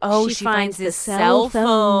bed. Oh, she finds the cell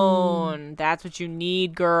phone. That's what you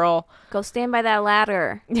need, girl. Go stand by that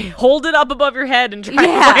ladder. Hold it up above your head and try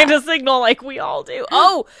to find a signal like we all do.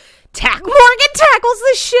 Oh, Morgan tackles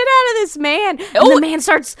the shit out of this man. And the man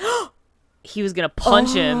starts... He was going to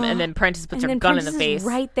punch him, and then Prentice puts her gun in the face.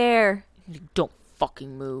 Right there. Don't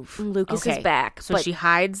fucking move. Lucas is back. So she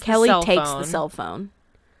hides Kelly the cell phone. takes the cell phone.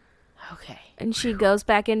 Okay. And she goes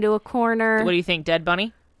back into a corner. What do you think, dead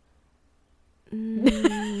bunny?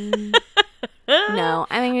 No,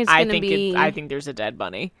 I think it's going to be... I think there's a dead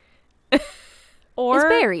bunny. Or... It's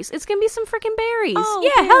berries. It's going to be some freaking berries.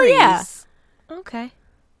 Oh, yeah, hell yeah. Okay.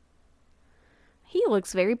 He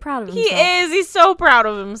looks very proud of himself. He is. He's so proud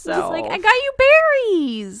of himself. He's like, I got you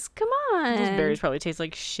berries. Come on. Those berries probably taste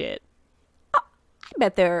like shit. I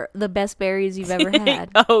bet they're the best berries you've ever had.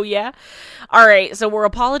 Oh, yeah? All right. So we're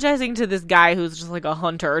apologizing to this guy who's just like a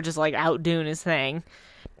hunter, just like out doing his thing.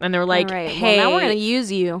 And they're like, hey. Well, now we're going to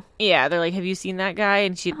use you. Yeah. They're like, have you seen that guy?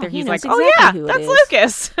 And he's like, exactly oh, yeah, who that's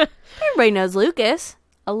Lucas. Everybody knows Lucas.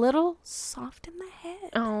 A little soft in the head.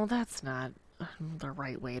 Oh, that's not the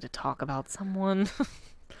right way to talk about someone.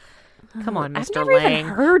 Come on, Mr. Lang.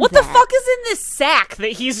 What the fuck is in this sack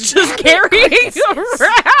that he's just carrying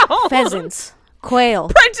around? Pheasants. Quail.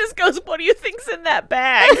 Prentice goes, what do you think's in that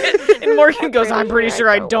bag? And Morgan goes, I'm pretty sure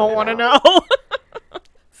I don't want to know.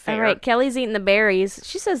 All right, Kelly's eating the berries.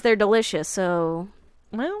 She says they're delicious, so...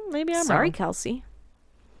 Well, maybe I'm Sorry, wrong. Kelsey.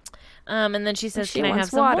 And then she says, can I have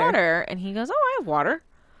some water? And he goes, oh, I have water.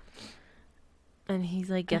 And he's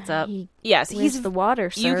like, gets up. Yes, he's the water,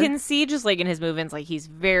 sir. You can see just like in his movements, like he's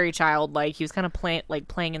very childlike. He was kind of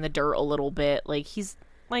playing in the dirt a little bit. Like he's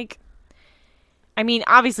like, I mean,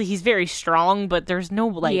 obviously he's very strong, but there's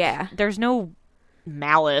no there's no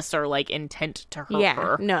malice or like intent to hurt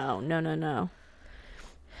her. No.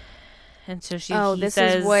 And so this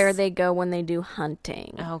is where they go when they do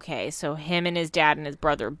hunting. Okay, so him and his dad and his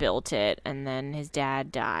brother built it, and then his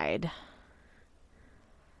dad died.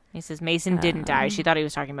 He says Mason didn't die. She thought he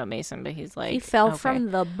was talking about Mason, but he's like... He fell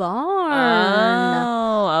from the barn.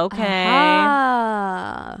 Oh, okay.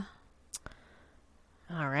 Aha.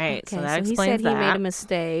 All right, okay, so that explains he said that. He made a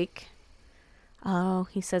mistake. Oh,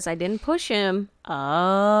 he says, I didn't push him.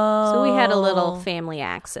 Oh. So we had a little family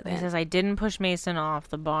accident. He says, I didn't push Mason off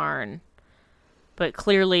the barn. But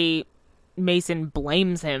clearly, Mason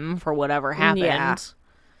blames him for whatever happened. Yeah,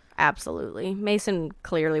 absolutely. Mason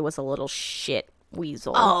clearly was a little shit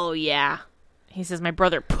weasel. Oh, yeah. He says, my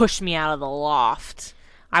brother pushed me out of the loft.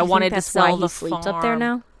 I wanted to sell the farm. Sleeps up there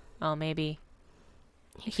now? Oh, maybe.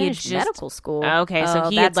 He finished medical school. Okay,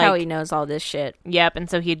 so that's how he knows all this shit. Yep, and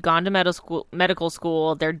so he had gone to medical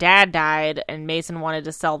school. Their dad died, and Mason wanted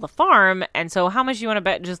to sell the farm. And so how much do you want to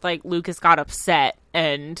bet just, like, Lucas got upset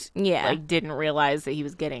and, like, didn't realize that he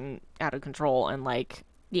was getting out of control and, like,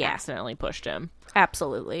 accidentally pushed him.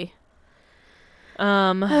 Absolutely.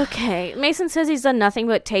 Okay. Mason says he's done nothing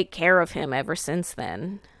but take care of him ever since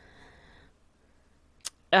then.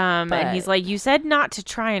 And he's like, you said not to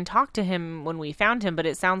try and talk to him when we found him, but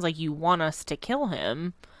it sounds like you want us to kill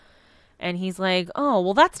him. And he's like, oh,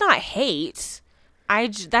 well, that's not hate.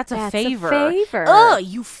 That's a favor. Oh,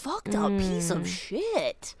 you fucked up piece of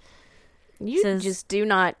shit. You just do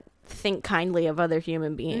not think kindly of other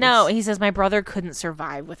human beings. No, he says, my brother couldn't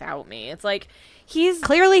survive without me. It's like,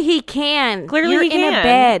 Clearly he can. Clearly he can. In a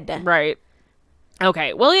bed. Right.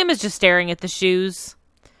 Okay, William is just staring at the shoes.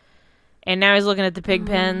 And now he's looking at the pig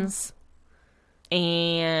pens.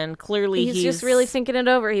 And clearly he's just really thinking it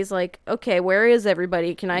over. He's like, okay, where is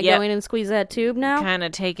everybody? Can I go in and squeeze that tube now? Kind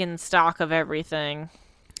of taking stock of everything.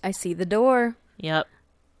 I see the door. Yep.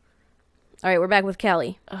 All right, we're back with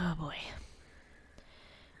Kelly. Oh, boy.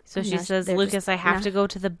 So she says, Lucas, I have to go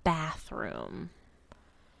to the bathroom.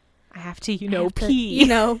 I have to,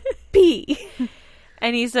 pee. Pee.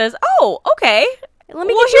 And he says, oh, okay. Let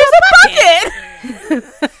me get you a bucket.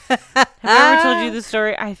 Have I ever told you the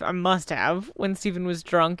story? I must have. When Stephen was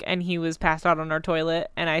drunk and he was passed out on our toilet,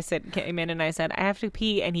 and I came in and I said, I have to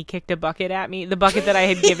pee, and he kicked a bucket at me. The bucket that I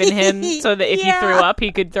had given him so that if he threw up,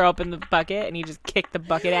 he could throw up in the bucket, and he just kicked the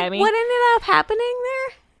bucket at me. What ended up happening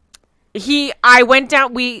there? I went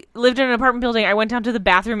down, we lived in an apartment building, I went down to the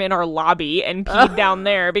bathroom in our lobby and peed down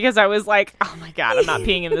there because I was like, oh my God, I'm not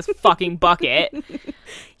peeing in this fucking bucket.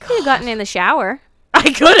 Could have gotten in the shower.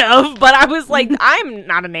 I could have, but I was like, I'm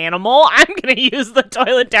not an animal. I'm going to use the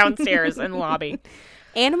toilet downstairs in the lobby.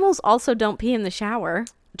 Animals also don't pee in the shower.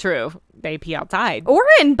 True. They pee outside. Or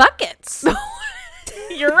in buckets.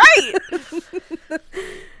 You're right.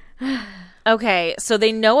 Okay, so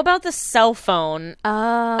they know about the cell phone.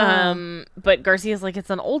 But Garcia's like, it's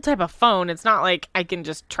an old type of phone. It's not like I can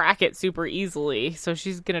just track it super easily. So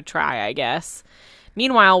she's going to try, I guess.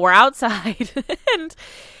 Meanwhile, we're outside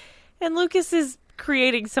and Lucas is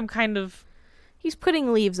creating some kind of... He's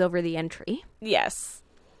putting leaves over the entry. Yes.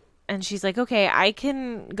 And she's like, okay, I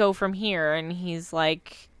can go from here. And she's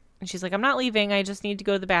like, I'm not leaving. I just need to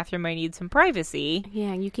go to the bathroom. I need some privacy.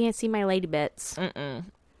 Yeah, you can't see my lady bits. Mm-mm.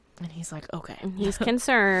 And he's like, okay. And he's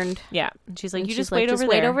concerned. Yeah. And she's like, just wait over there.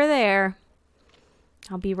 Wait over there.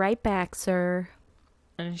 I'll be right back, sir.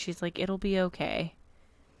 And she's like, it'll be okay.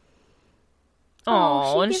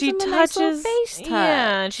 Oh, and she touches nice face touch.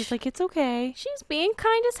 Yeah, and she's like, it's okay. She's being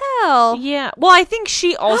kind as hell. Yeah. Well, I think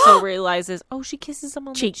she also realizes, she kisses him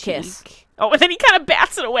on cheek the cheek. Kiss. Oh, and then he kind of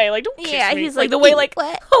bats it away, like, don't kiss me. He's like the way what?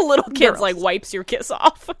 a little kid wipes your kiss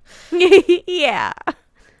off. Yeah.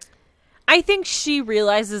 I think she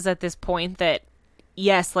realizes at this point that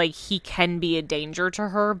yes, like he can be a danger to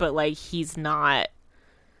her, but like he's not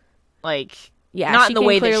not in the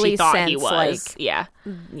way that she thought he was. Yeah.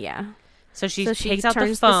 So she takes out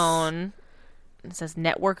the phone and says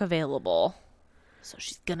network available. So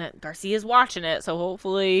Garcia's watching it, so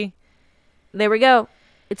hopefully... There we go.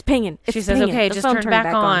 It's pinging. She says, okay, just turn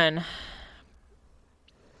back on.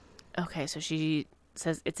 Okay, so she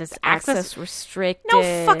says it says access restricted.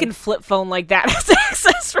 No fucking flip phone like that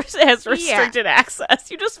has restricted access.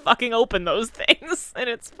 You just fucking open those things and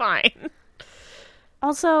it's fine.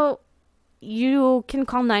 Also... You can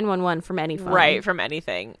call 911 from any phone. Right, from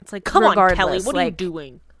anything. It's like, come on, Kelly, what are you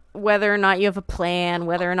doing? Whether or not you have a plan,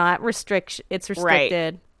 whether or not it's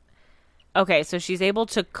restricted. Right. Okay, so she's able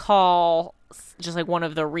to call just like one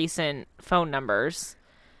of the recent phone numbers.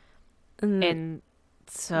 And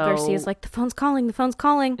so... Garcia's like, the phone's calling.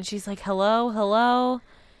 And she's like, hello.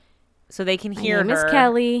 So they can hear her. My name is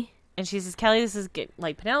Kelly. And she says, Kelly, this is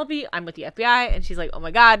like Penelope. I'm with the FBI. And she's like, oh my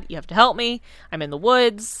God, you have to help me. I'm in the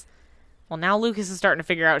woods. Well, now Lucas is starting to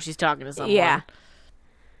figure out she's talking to someone. Yeah.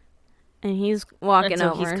 And he's walking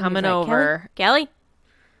over. He's coming over. Kelly?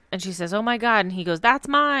 And she says, oh my God. And he goes, that's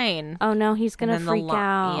mine. Oh no, he's going to freak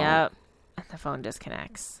out. Yep. And the phone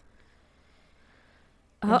disconnects.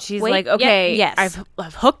 And she's like, okay, yes.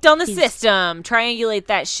 I've hooked on the system. Triangulate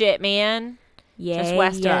that shit, man. Yeah. Just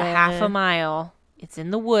west of half a mile. It's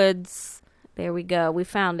in the woods. There we go. We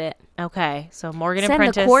found it. Okay. So Morgan and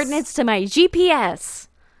Prentice. Send the coordinates to my GPS.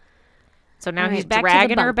 So now he's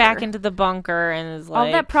dragging her back into the bunker and is like...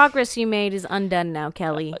 All that progress you made is undone now,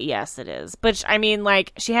 Kelly. Yes, it is. But, I mean,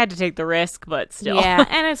 like, she had to take the risk, but still. Yeah,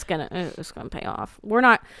 and it's gonna pay off. We're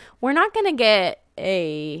not gonna get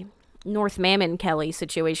a North Mammon Kelly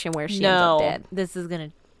situation where she ends up dead. This is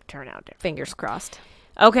gonna turn out different. Fingers crossed.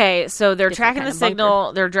 Okay, so they're tracking the signal.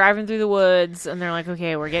 Bunker. They're driving through the woods, and they're like,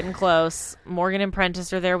 okay, we're getting close. Morgan and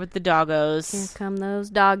Prentice are there with the doggos. Here come those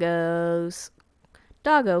doggos.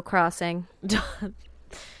 Doggo crossing.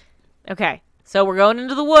 Okay. So we're going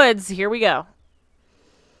into the woods. Here we go.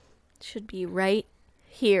 Should be right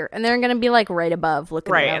here. And they're going to be like right above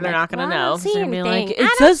looking right, around. And they're not going to know. I don't see anything. Like,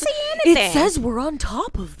 I don't see anything. It says we're on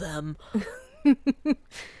top of them.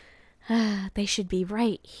 They should be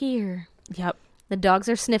right here. Yep. The dogs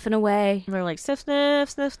are sniffing away. And they're like, sniff, sniff,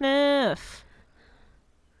 sniff, sniff.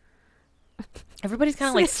 Everybody's kind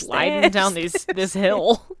of like sliding down this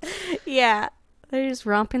hill. Yeah. They're just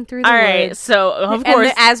romping through the All woods. right, so of course.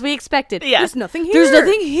 And as we expected. Yeah. There's nothing here. There's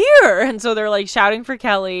nothing here. And so they're like shouting for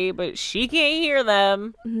Kelly, but she can't hear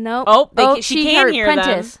them. Nope. She can't hear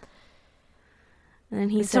Prentice. them.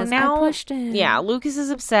 And he So says, now, I pushed him. Yeah, Lucas is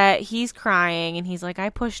upset. He's crying, and he's like, I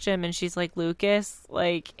pushed him. And she's like, Lucas,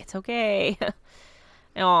 like, it's okay.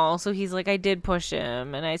 Oh, so he's like, I did push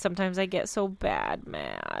him, and sometimes I get so bad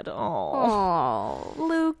mad. Oh,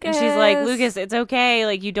 Lucas. And she's like, Lucas, it's okay.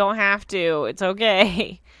 Like, you don't have to. It's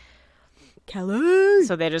okay. Kelly.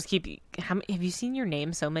 So they just keep. Have you seen your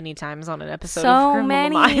name so many times on an episode of So Criminal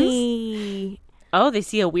many. Minds? Oh, they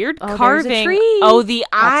see a weird There's carving. a tree. Oh, the Lots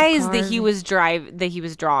of eyes that he carving.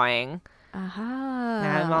 was drawing.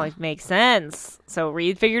 That like makes sense. So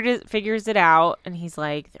Reed figures it out, and he's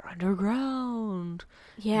like, they're underground.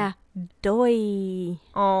 Yeah. Doy.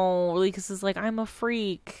 Oh, Lucas is like, I'm a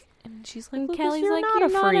freak. And she's like, Lucas, Kelly's you're like, not you're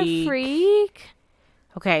a not a freak.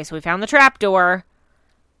 Okay, so we found the trap door.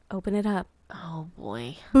 Open it up. Oh,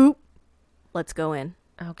 boy. Boop. Let's go in.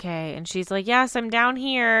 Okay, and she's like, yes, I'm down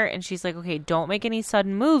here. And she's like, okay, don't make any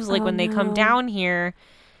sudden moves like when they come down here.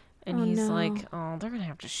 And he's like, oh, they're going to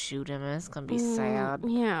have to shoot him. It's going to be sad.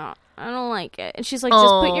 Yeah, I don't like it. And she's like,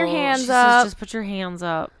 just put your hands up. Just put your hands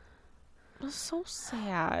up. That's so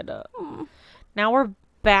sad. Now we're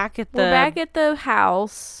back at the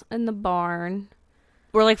house in the barn.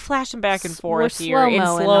 We're like flashing back and forth we're here in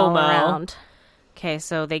slow-mo. Around. Okay,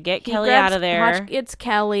 so they get Kelly out of there. It's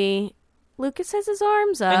Kelly. Lucas has his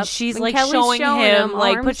arms up. And she's like showing him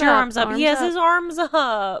like, put your arms up. He has his arms up.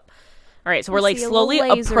 All right, so we're like slowly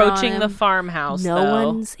approaching the farmhouse. No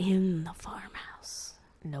one's in the farmhouse.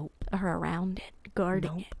 Nope. Or around it,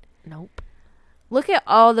 guarding it. Nope. Look at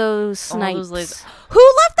all those snipes.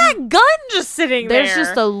 Who left that gun just sitting there? There's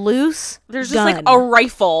just a loose There's gun. just like a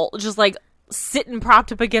rifle just like sitting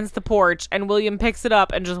propped up against the porch, and William picks it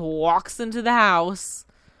up and just walks into the house.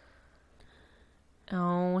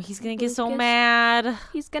 Oh, he's going to get so mad.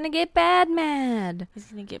 He's going to get bad mad.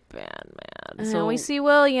 So we see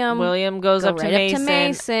William. William goes up, right to up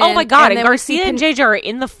Mason. Oh my God, and Garcia and JJ are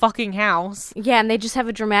in the fucking house. Yeah, and they just have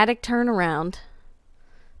a dramatic turnaround.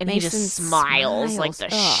 And Mason he just smiles like the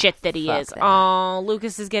shit that he is. That. Oh,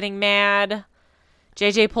 Lucas is getting mad.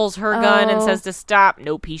 JJ pulls her gun and says to stop.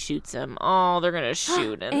 Nope, he shoots him. Oh, they're going to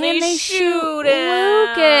shoot him. and they shoot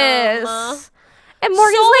him. Lucas. And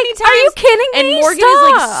Morgan's like, are you kidding me? And Morgan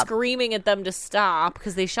is like screaming at them to stop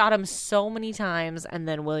because they shot him so many times. And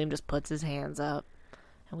then William just puts his hands up.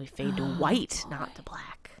 And we fade to white, not to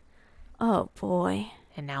black. Oh, boy.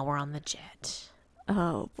 And now we're on the jet.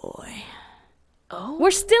 Oh, boy. Oh.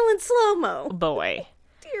 We're still in slow-mo. Boy.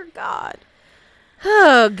 Dear God.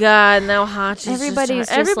 Oh, God. Now Hotch is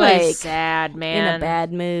everybody's like sad, man. In a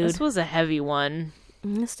bad mood. This was a heavy one.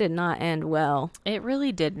 This did not end well. It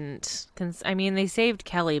really didn't. I mean, they saved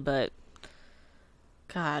Kelly, but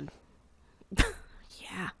God.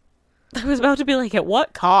 Yeah. I was about to be like, at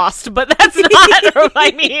what cost? But that's not,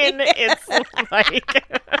 I mean, it's like...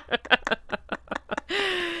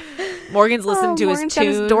 Morgan's listening to his tunes. Got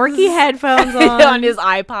his dorky headphones on. On his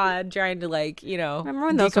iPod, trying to like, Remember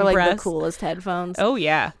when those were like the coolest headphones? Oh,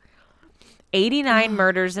 yeah. 89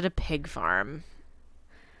 murders at a pig farm.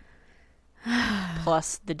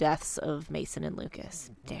 Plus the deaths of Mason and Lucas.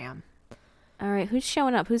 Damn. All right, who's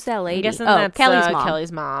showing up? Who's that lady? I'm guessing that's Kelly's mom.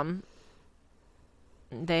 Kelly's mom.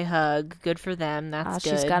 They hug. Good for them. That's good.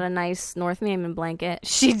 She's got a nice North Mammon blanket.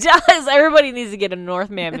 She does. Everybody needs to get a North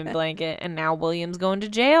Mammon blanket. And now William's going to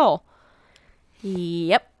jail.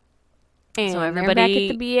 Yep. And so everybody back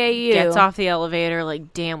at the BAU. Gets off the elevator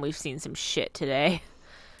like, damn, we've seen some shit today.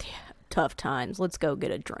 Yeah, tough times. Let's go get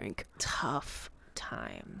a drink. Tough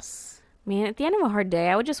times. Man, at the end of a hard day,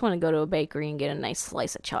 I would just want to go to a bakery and get a nice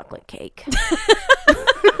slice of chocolate cake.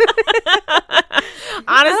 Honestly,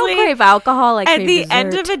 I don't crave alcohol. I crave the dessert.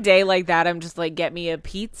 End of a day like that, I'm just like, get me a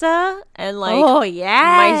pizza and like my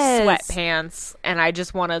sweatpants, and I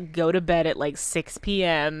just want to go to bed at like 6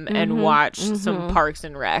 p.m. and watch some Parks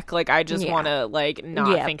and Rec. Like, I just want to like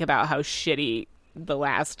not think about how shitty the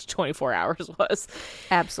last 24 hours was.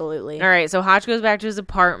 Absolutely. All right, so Hotch goes back to his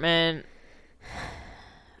apartment.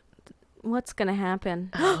 What's gonna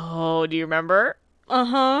happen? Oh, do you remember?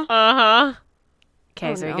 Kelly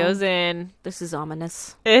Okay, so he goes in. This is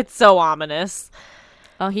ominous. It's so ominous.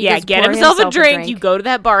 Oh, he get himself a drink. You go to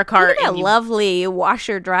that bar cart. Look at that lovely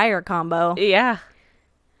washer-dryer combo. Yeah.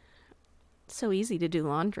 So easy to do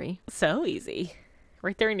laundry. So easy.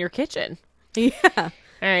 Right there in your kitchen. Yeah.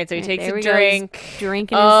 All right, so he takes a drink.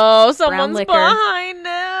 Drinking his someone's behind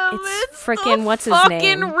him. It's freaking, what's his name?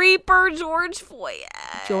 Fucking Reaper, George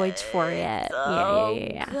Foyet. Oh,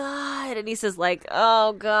 yeah. God. And he says, like,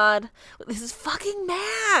 oh, God, this is fucking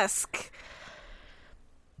mask.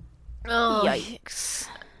 Oh, yikes.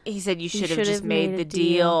 He said you should have just made the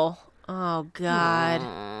deal. Oh, God.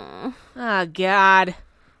 Oh, God.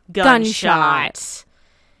 Gunshot.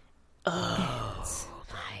 Oh.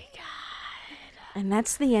 And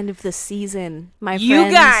that's the end of the season, my friends.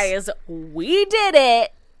 You guys, we did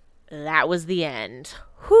it. That was the end.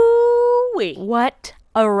 Hoo-wee. What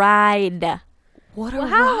a ride. What a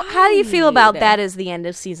ride. How do you feel about that as the end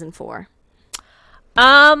of season 4?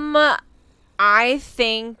 I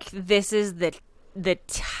think this is the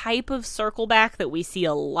type of circle back that we see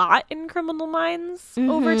a lot in Criminal Minds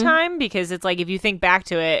over time, because it's like, if you think back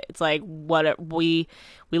to it, it's like we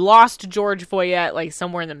lost George Foyet like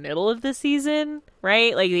somewhere in the middle of the season,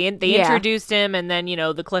 right? Like they introduced him, and then, you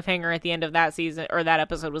know, the cliffhanger at the end of that season or that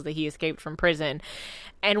episode was that he escaped from prison,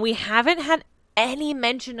 and we haven't had any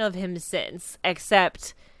mention of him since,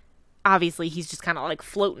 except obviously he's just kind of like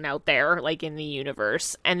floating out there like in the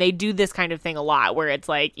universe. And they do this kind of thing a lot where it's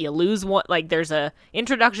like you lose one, like there's a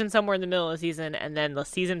introduction somewhere in the middle of the season, and then the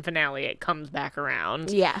season finale it comes back around.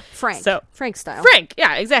 Yeah, Frank style.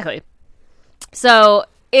 Yeah, exactly. So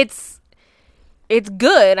it's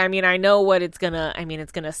good. I mean, I know what it's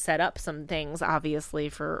gonna set up some things obviously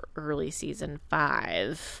for early season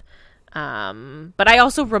 5. But I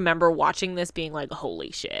also remember watching this being like,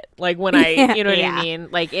 holy shit. Like when you know what I mean?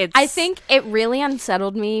 Like I think it really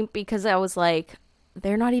unsettled me because I was like,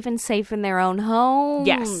 they're not even safe in their own homes.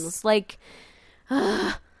 Yes. Like,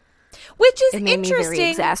 which is it made interesting. Me very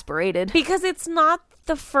exasperated. Because it's not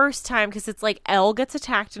the first time, because it's like Elle gets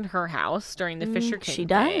attacked in her house during the Fisher King she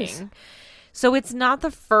does. thing. So it's not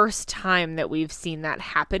the first time that we've seen that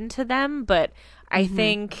happen to them, but I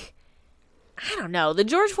think, I don't know, the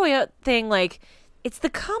George Foyet thing, like, it's the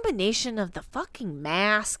combination of the fucking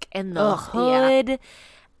mask and the hood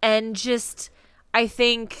and just, I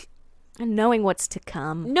think... And knowing what's to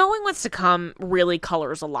come. Knowing what's to come really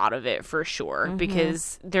colors a lot of it, for sure,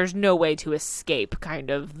 because there's no way to escape kind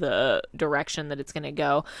of the direction that it's going to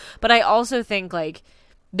go. But I also think, like,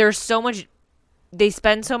 there's so much... They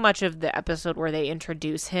spend so much of the episode where they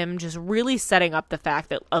introduce him just really setting up the fact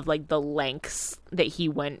that of, like, the lengths that he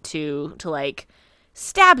went to like,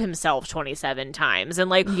 stab himself 27 times. And,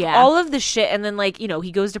 like, all of the shit. And then, like, you know,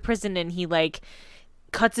 he goes to prison and he, like,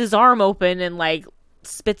 cuts his arm open and, like,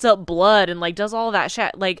 spits up blood and, like, does all that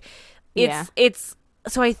shit. Like, it's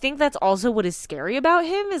so I think that's also what is scary about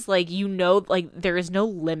him is, like, you know, like, there is no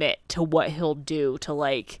limit to what he'll do to,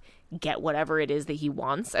 like, get whatever it is that he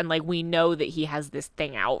wants. And, like, we know that he has this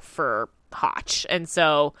thing out for Hotch. And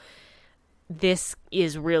so this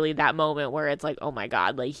is really that moment where it's like, oh my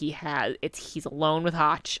God, like, he's alone with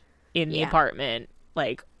Hotch in the apartment.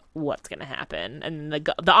 Like, what's going to happen? And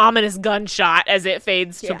the ominous gunshot as it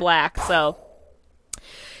fades to black. So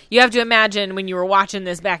you have to imagine when you were watching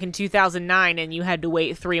this back in 2009 and you had to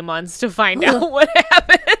wait 3 months to find out what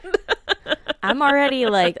happened. I'm already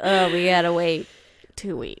like, oh, we got to wait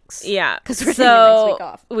 2 weeks. Yeah. Because we're taking next week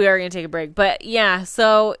off. We are going to take a break. But yeah,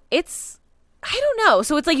 so it's, I don't know.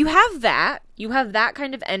 So it's like you have that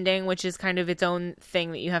kind of ending, which is kind of its own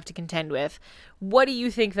thing that you have to contend with. What do you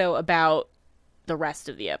think, though, about the rest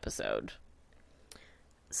of the episode?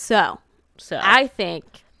 So I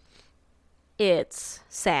think it's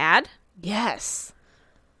sad. Yes.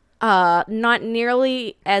 Not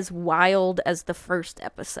nearly as wild as the first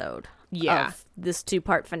episode. Of this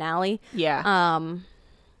 2-part finale. Yeah.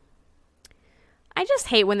 I just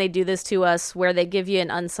hate when they do this to us, where they give you an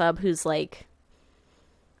unsub who's like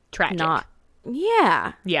tragic.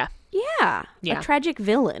 Yeah. A tragic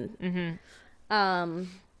villain. And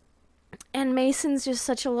Mason's just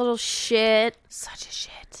such a little shit. Such a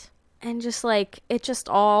shit. And just like, it just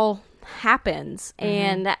all happens.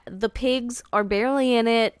 And the pigs are barely in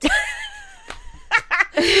it.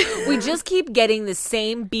 We just keep getting the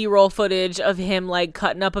same B-roll footage of him, like,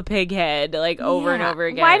 cutting up a pig head, like, over and over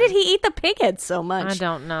again. Why did he eat the pig head so much? I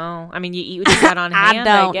don't know. I mean, you eat what you got on hand,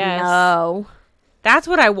 I guess. I don't know. That's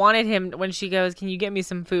what I wanted him, when she goes, can you get me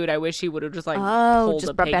some food? I wish he would have just, like, pulled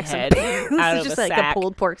a pig head out of just a like sack. A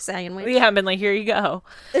pulled pork sandwich. Yeah, I've been like, here you go.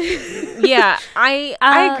 Yeah,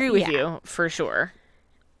 I agree with you, for sure.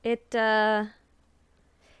 It's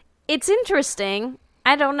interesting.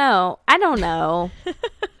 I don't know.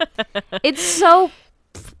 It's so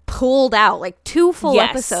pulled out, like 2 full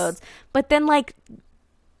episodes. But then, like,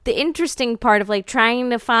 the interesting part of, like, trying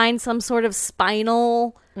to find some sort of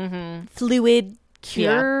spinal fluid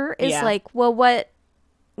cure is like, well, what?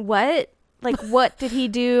 Like, what did he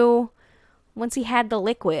do once he had the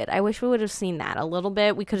liquid? I wish we would have seen that a little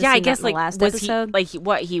bit. We could have seen that in the last episode.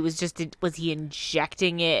 Was he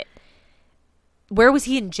injecting it? Where was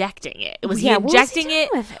he injecting it? Was he injecting it?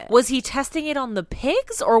 Was he testing it on the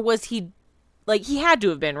pigs, or was he, like, he had to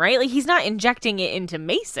have been, right? Like, he's not injecting it into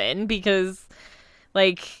Mason because,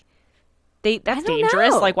 like, that's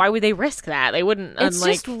dangerous. Like, why would they risk that? They wouldn't. It's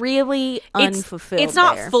just really unfulfilled. It's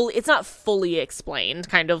not fully explained.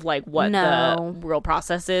 Kind of like what the real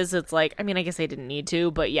process is. It's like, I mean, I guess they didn't need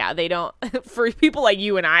to, but yeah, they don't. For people like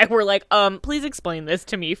you and I, we're like, please explain this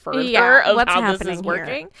to me further of what's how happening this is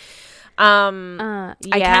working. Here.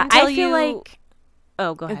 I feel like.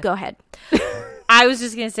 Oh, go ahead. Go ahead. I was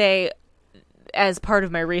just gonna say, as part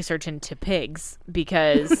of my research into pigs,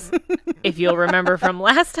 because if you'll remember from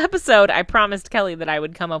last episode, I promised Kelly that I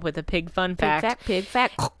would come up with a pig fun fact. Pig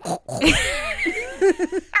fact.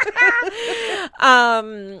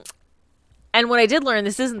 And what I did learn,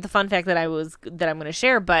 this isn't the fun fact that I'm going to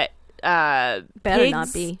share, but better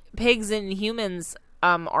not be. Pigs and humans,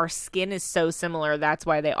 our skin is so similar. That's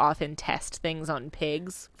why they often test things on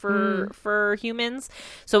pigs for humans.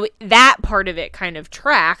 So that part of it kind of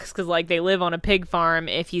tracks, because, like, they live on a pig farm.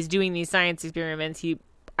 If he's doing these science experiments,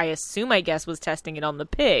 I guess was testing it on the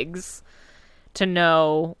pigs to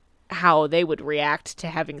know how they would react to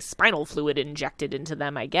having spinal fluid injected into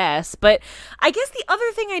them, I guess. But I guess the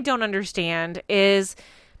other thing I don't understand is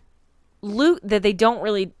that they don't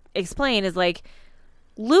really explain is, like,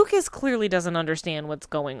 Lucas clearly doesn't understand what's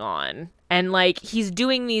going on. And, like, he's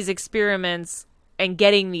doing these experiments and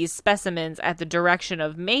getting these specimens at the direction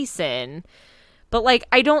of Mason. But, like,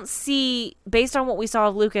 I don't see, based on what we saw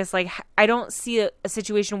of Lucas, like, I don't see a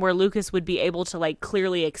situation where Lucas would be able to, like,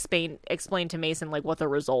 clearly explain to Mason, like, what the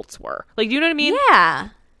results were. Like, do you know what I mean? Yeah.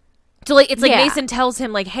 So, like, it's like Mason tells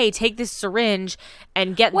him, like, hey, take this syringe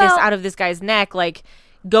and get this out of this guy's neck. Like,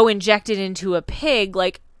 go inject it into a pig.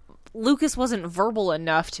 Like, Lucas wasn't verbal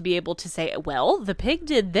enough to be able to say, well, the pig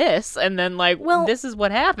did this, and then, like, this is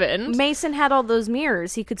what happened. Mason had all those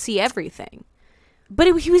mirrors. He could see everything. But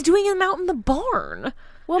he was doing them out in the barn.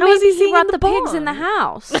 Well, how maybe he brought the pigs in the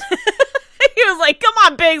house. He was like, come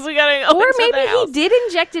on, pigs, we gotta go. Or maybe he did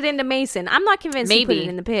inject it into Mason. I'm not convinced he put it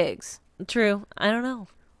in the pigs. True. I don't know.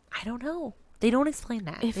 They don't explain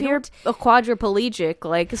that. If you're a quadriplegic,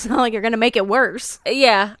 like, it's not like you're going to make it worse.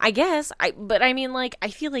 Yeah, I guess. But I mean, like, I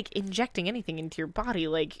feel like injecting anything into your body,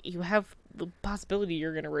 like, you have the possibility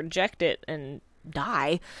you're going to reject it and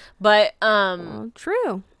die. But,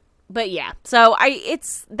 true. But yeah, so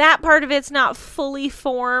it's that part of it's not fully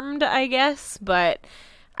formed, I guess. But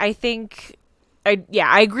I think, I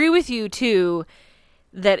agree with you too,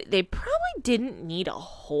 that they probably didn't need a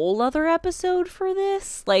whole other episode for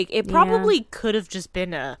this. Like, it probably could have just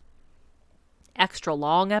been a extra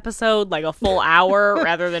long episode, like a full hour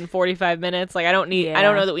rather than 45 minutes. Like, I don't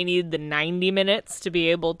know that we needed the 90 minutes to be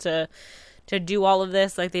able to do all of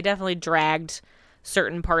this. Like, they definitely dragged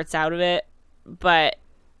certain parts out of it, but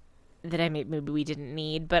that maybe we didn't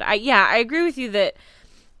need. But I agree with you that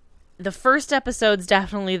the first episode's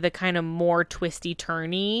definitely the kind of more twisty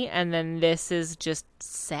turny, and then this is just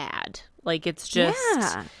sad. Like, it's just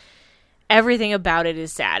everything about it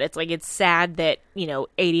is sad. It's like, it's sad that,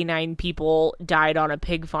 89 people died on a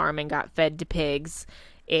pig farm and got fed to pigs.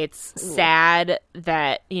 It's sad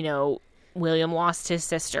that, William lost his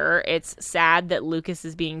sister. It's sad that Lucas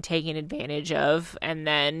is being taken advantage of and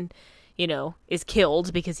then, is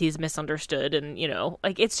killed because he's misunderstood. And,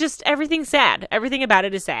 like, it's just, everything's sad. Everything about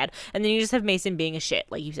it is sad. And then you just have Mason being a shit.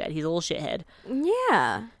 Like you said, he's a little shithead.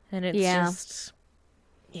 Yeah. And it's just,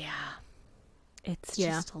 it's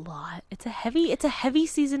just a lot. It's a heavy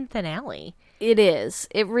season finale. It is.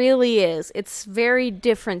 It really is. It's very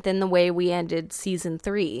different than the way we ended season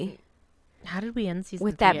 3. How did we end season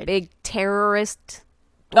 3? With that big terrorist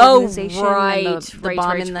organization. The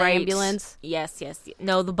bomb in the ambulance. Yes.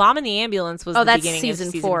 No, the bomb in the ambulance was the beginning of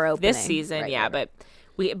season 4 opening. This season, but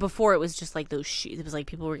before it was just like those it was like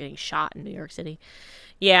people were getting shot in New York City.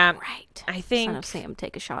 Yeah. Right. I think Son of Sam,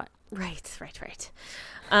 take a shot. Right. So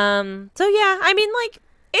yeah, I mean, like,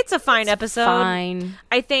 it's a fine episode. Fine.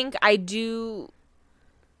 I think I do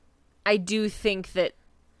think that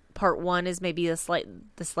part 1 is maybe the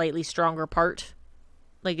slightly stronger part.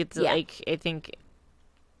 Like, it's like, I think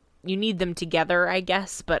you need them together, I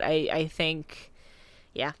guess, but I think,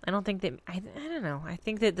 Yeah, I don't think that, I don't know. I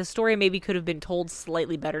think that the story maybe could have been told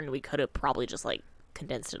slightly better, and we could have probably just, like,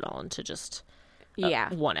 condensed it all into just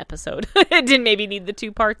one episode. It didn't maybe need the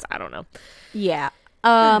 2 parts. I don't know. Yeah.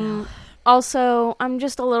 Also, I'm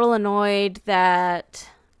just a little annoyed that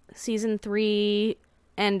season 3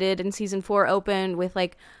 ended and season 4 opened with,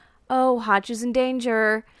 like, oh, Hotch is in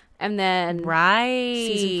danger. And then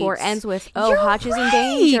season 4 ends with, oh, Hotch is in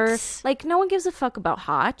danger. Like, no one gives a fuck about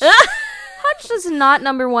Hotch. Hotch is not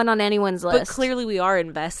number 1 on anyone's list. But clearly we are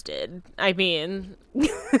invested. I mean...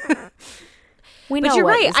 we know but you're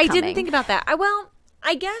what right. is I coming. didn't think about that.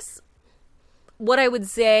 I guess what I would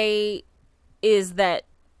say is that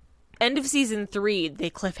end of season 3, the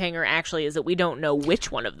cliffhanger actually is that we don't know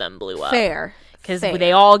which one of them blew up. Fair. Because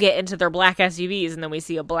they all get into their black SUVs, and then we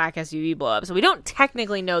see a black SUV blow up. So we don't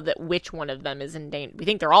technically know that which one of them is in danger. We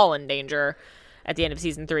think they're all in danger at the end of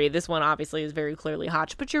season 3. This one obviously is very clearly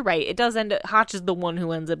Hotch. But you're right. It does end up... Hotch is the one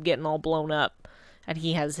who ends up getting all blown up. And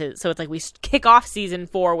he has his... So it's like we kick off season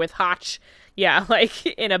 4 with Hotch... Yeah, like,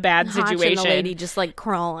 in a bad situation. Hotch and the lady just, like,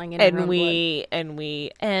 crawling in and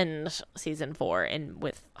we end season 4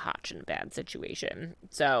 with Hotch in a bad situation.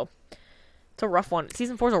 So, it's a rough one.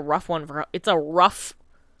 Season 4 is a rough one. It's a rough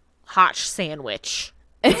Hotch sandwich.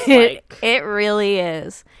 It really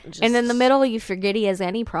is. And in the middle, you forget he has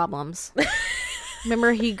any problems.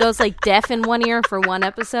 Remember, he goes, like, deaf in one ear for one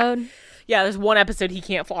episode? Yeah, there's one episode he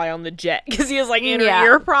can't fly on the jet because he has, like, inner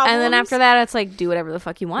ear problems. And then after that, it's like, do whatever the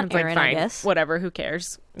fuck you want, it's Aaron, like, fine, I guess. whatever, who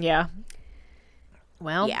cares? Yeah.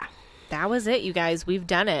 Well, that was it, you guys. We've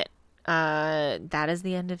done it. That is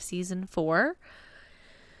the end of season 4.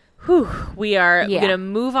 Whew. We are going to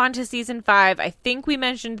move on to season 5. I think we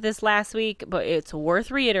mentioned this last week, but it's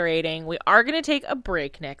worth reiterating. We are going to take a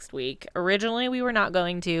break next week. Originally, we were not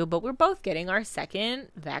going to, but we're both getting our second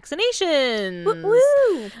vaccinations.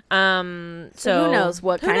 Woo-woo. So who knows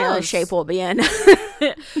what kind of shape we'll be in?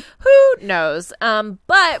 Who knows?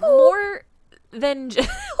 But more than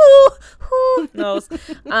who knows?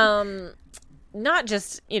 Not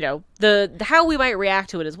just, the how we might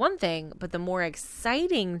react to it is one thing, but the more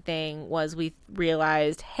exciting thing was we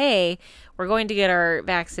realized, hey, we're going to get our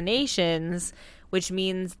vaccinations, which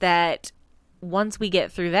means that once we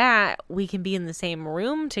get through that, we can be in the same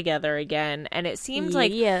room together again. And it seems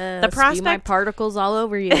like the prospect... my particles all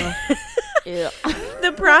over you.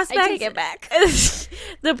 The prospect... I take it back.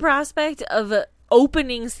 The prospect of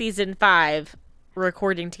opening season 5...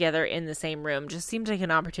 recording together in the same room just seemed like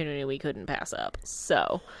an opportunity we couldn't pass up.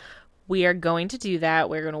 So we are going to do that.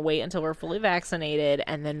 We're going to wait until we're fully vaccinated,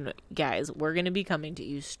 and then, guys, we're going to be coming to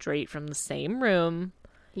you straight from the same room.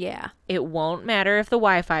 Yeah. It won't matter if the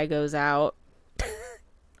Wi-Fi goes out.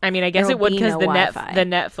 I mean, I guess it would, because the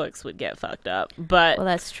Netflix would get fucked up. But well,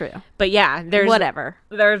 that's true. But yeah, there's whatever.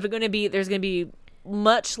 There's going to be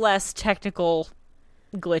much less technical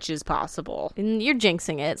glitches possible. And you're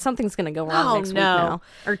jinxing it. Something's going to go wrong next week now.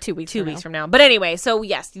 Or 2 weeks from now. 2 weeks from now. But anyway, so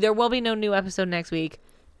yes, there will be no new episode next week.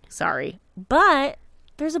 Sorry. But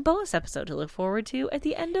there's a bonus episode to look forward to at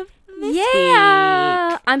the end of this week.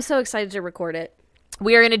 I'm so excited to record it.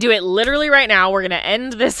 We are going to do it literally right now. We're going to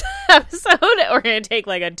end this episode. We're going to take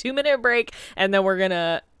like a 2-minute break, and then we're going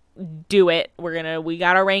to do it. We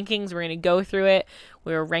got our rankings. We're going to go through it.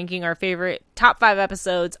 We're ranking our favorite top 5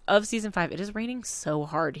 episodes of season 5. It is raining so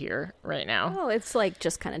hard here right now. Oh, it's like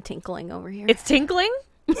just kind of tinkling over here. It's tinkling?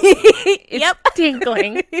 It's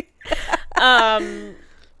tinkling.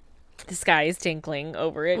 The sky is tinkling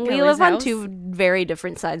over it. We live on 2 very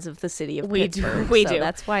different sides of the city of Pittsburgh. We do.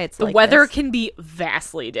 That's why it's the like weather this. Can be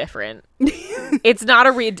vastly different. It's not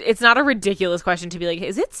a ridiculous question to be like,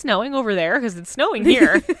 is it snowing over there? Because it's snowing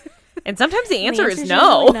here. And sometimes the answer is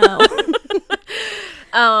no.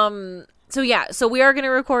 So we are going to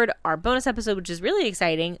record our bonus episode, which is really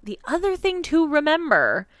exciting. The other thing to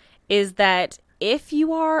remember is that if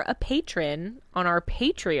you are a patron on our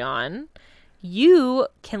Patreon, you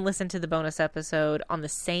can listen to the bonus episode on the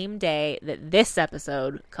same day that this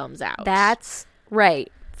episode comes out. That's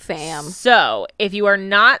right, fam. So, if you are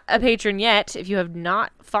not a patron yet, if you have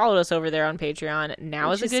not followed us over there on Patreon,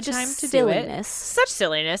 now is a good time to do it. Such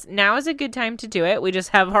silliness. Now is a good time to do it. We just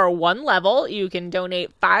have our one level. You can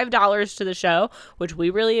donate $5 to the show, which we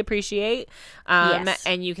really appreciate. Yes.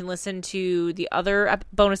 And you can listen to the other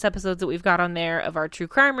bonus episodes that we've got on there of our true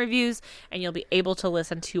crime reviews, and you'll be able to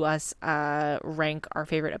listen to us rank our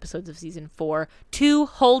favorite episodes of season 4 2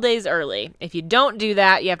 whole days early. If you don't do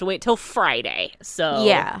that, you have to wait till Friday. So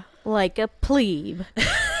yeah, like a plebe.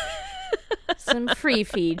 Some free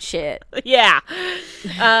feed shit. Yeah.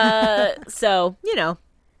 So,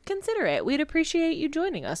 consider it. We'd appreciate you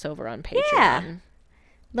joining us over on Patreon. Yeah.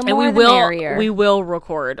 The more, the merrier. We will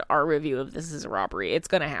record our review of This Is a Robbery. It's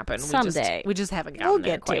going to happen. Someday. We just haven't gotten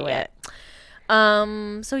there quite yet.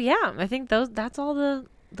 So yeah, I think that's all the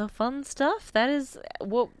fun stuff. That is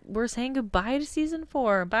what we're saying goodbye to season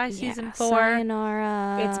 4. Bye, season 4.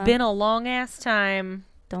 Sayonara. It's been a long ass time.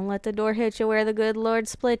 Don't let the door hit you where the good Lord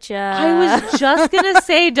split you. I was just going to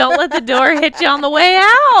say, don't let the door hit you on the way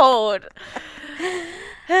out.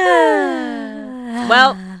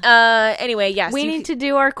 Well, anyway, yes. We need to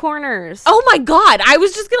do our corners. Oh my God. I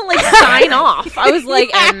was just going to sign off. I was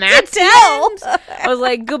like, and that's it. I was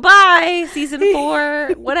like, goodbye, season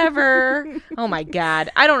 4, whatever. Oh my God.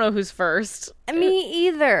 I don't know who's first. Me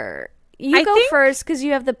either. You go first because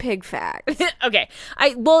you have the pig fact. Okay.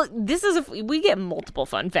 We get multiple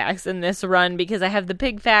fun facts in this run because I have the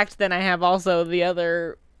pig fact, then I have also the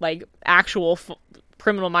other actual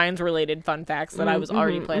Criminal Minds related fun facts that I was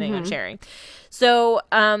already planning on sharing. So,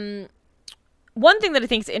 one thing that I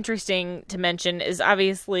think is interesting to mention is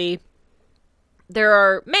obviously there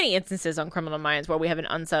are many instances on Criminal Minds where we have an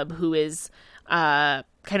unsub who is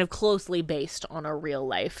kind of closely based on a real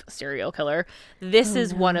life serial killer. This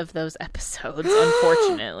is one of those episodes,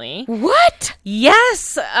 unfortunately. What?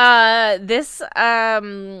 Yes.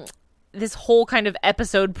 This whole kind of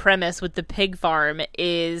episode premise with the pig farm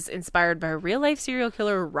is inspired by real life serial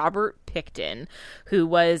killer Robert Pickton, who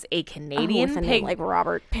was a Canadian pig. Like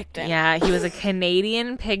Robert Pickton. Yeah, he was a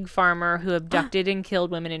Canadian pig farmer who abducted and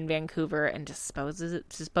killed women in Vancouver and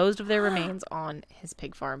disposed of their remains on his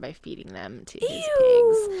pig farm by feeding them to his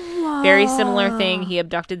pigs. Very similar thing. He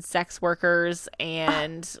abducted sex workers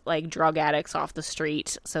and drug addicts off the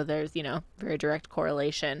street. So there's, very direct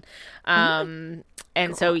correlation.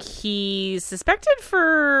 And so he's suspected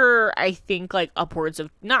for, I think, upwards of,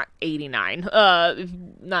 not 89,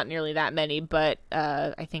 not nearly that many, but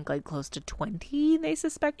I think, close to 20 they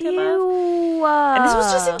suspect him of. And this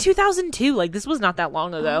was just in 2002. This was not that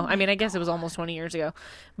long ago. I mean, I guess it was almost 20 years ago.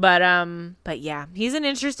 But yeah, he's an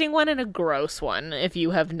interesting one and a gross one if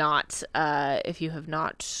you have not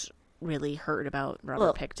really heard about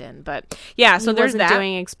Robert Pickton. But yeah, so there's that. He wasn't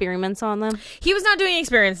doing experiments on them? He was not doing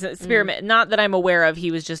experiment. Not that I'm aware of. He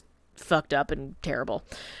was just fucked up and terrible.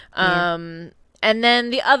 And then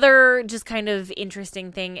the other just kind of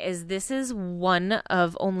interesting thing is this is one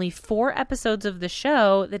of only 4 episodes of the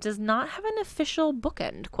show that does not have an official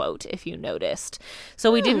bookend quote, if you noticed.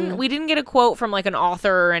 So we didn't get a quote from an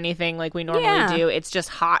author or anything like we normally do. It's just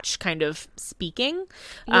Hotch kind of speaking.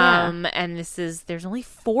 And there's only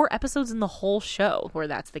 4 episodes in the whole show where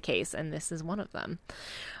that's the case, and this is one of them.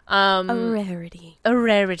 A rarity. A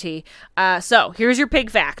rarity. So here's your pig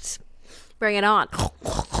fact. Bring it on.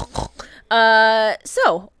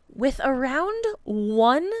 So with around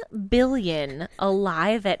 1 billion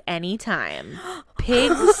alive at any time,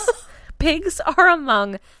 pigs are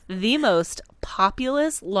among the most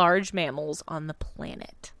populous large mammals on the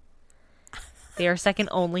planet. They are second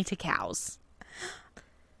only to cows.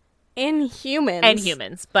 And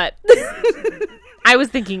humans. But I was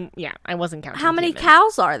thinking, I wasn't counting How many humans.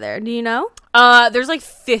 cows are there? Do you know? There's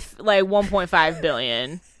 1.5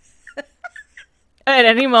 billion. At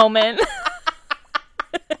any moment.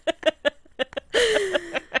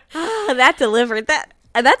 That delivered.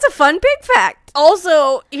 That's a fun pig fact.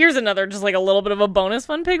 Also, here's another just a little bit of a bonus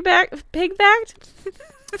fun pig fact.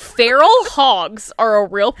 Feral hogs are a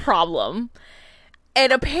real problem.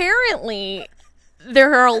 And apparently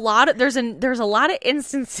there's a lot of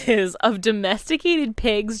instances of domesticated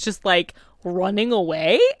pigs just running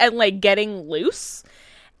away and getting loose.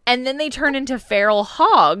 And then they turn into feral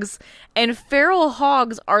hogs, and feral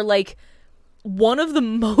hogs are one of the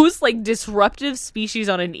most disruptive species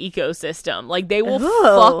on an ecosystem. They will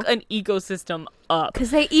fuck an ecosystem up because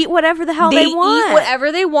they eat whatever the hell they want. Eat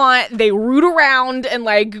whatever they want. They root around and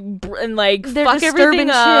fuck everything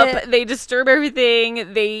up. Shit. They disturb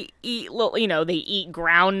everything. They eat they eat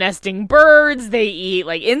ground nesting birds. They eat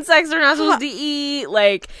insects they're not supposed to eat.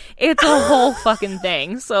 It's a whole fucking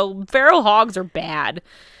thing. So feral hogs are bad.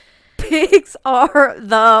 Pigs are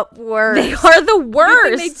the worst. They are the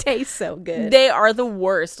worst. They taste so good. They are the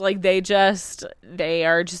worst. They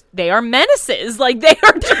are menaces. They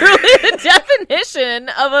are truly the definition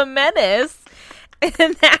of a menace.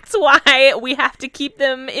 And that's why we have to keep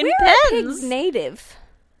them in pens. Where are pigs native?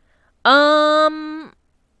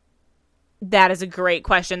 That is a great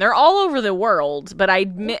question. They're all over the world, but I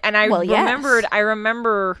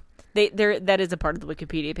remember that is a part of the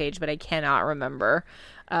Wikipedia page, but I cannot remember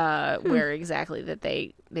where exactly that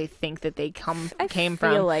they think that they came from.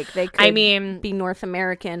 I feel like they could be North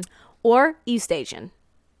American or East Asian.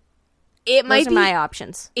 It might be my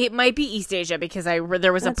options. It might be East Asia because there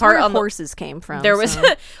was That's a part where on horses came from. There was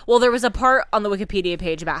there was a part on the Wikipedia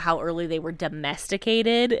page about how early they were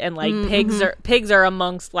domesticated, and like pigs are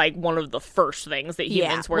amongst like one of the first things that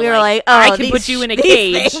humans were like, oh, I can put you in a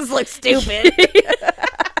cage. These things look stupid.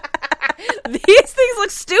 These things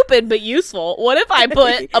look stupid but useful. What if I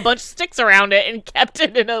put a bunch of sticks around it and kept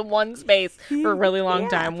it in a one space for a really long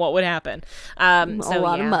time? What would happen? A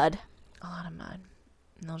lot of mud. A lot of mud.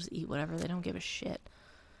 And they'll just eat whatever. They don't give a shit.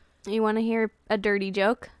 You want to hear a dirty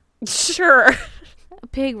joke? Sure. A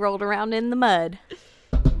pig rolled around in the mud.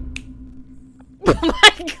 Oh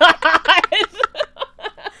my god.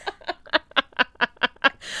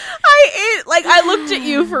 I looked at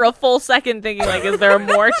you for a full second thinking, like, is there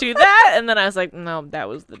more to that? And then I was like, no, that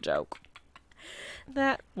was the joke.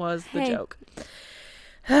 That was the joke.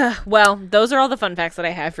 Well, those are all the fun facts that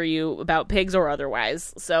I have for you about pigs or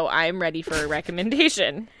otherwise. So I'm ready for a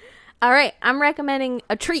recommendation. All right. I'm recommending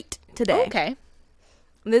a treat today. Okay.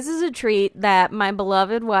 This is a treat that my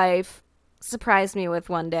beloved wife surprised me with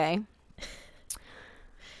one day.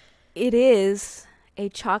 It is a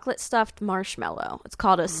chocolate stuffed marshmallow. It's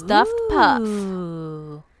called a stuffed puff.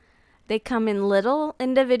 They come in little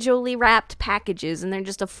individually wrapped packages, and they're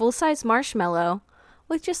just a full-size marshmallow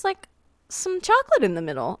with just like some chocolate in the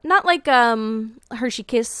middle. Not like Hershey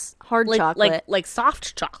Kiss hard chocolate. Like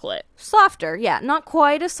soft chocolate. Softer, yeah. Not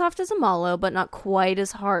quite as soft as a mallow, but not quite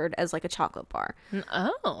as hard as like a chocolate bar.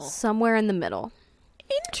 Oh. Somewhere in the middle.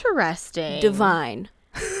 Interesting. Divine.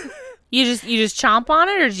 You just chomp on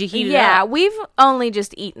it, or did you heat it up? Yeah, we've only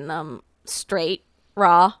just eaten them straight,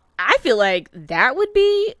 raw. I feel like that would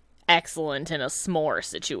be excellent in a s'more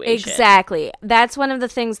situation. Exactly. That's one of the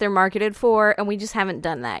things they're marketed for, and we just haven't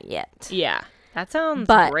done that yet. Yeah, that sounds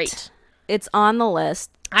great. It's on the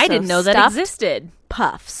list. I didn't know that existed.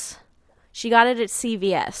 Puffs. She got it at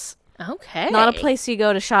CVS. Okay. Not a place you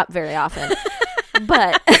go to shop very often.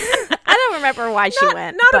 But I don't remember why she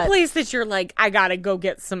went. Not a place that you're like, I gotta go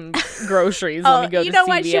get some groceries. Let me go to CVS. You know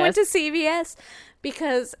why she went to CVS?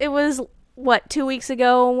 Because it was, 2 weeks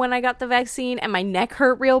ago when I got the vaccine and my neck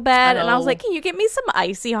hurt real bad. And I was like, can you get me some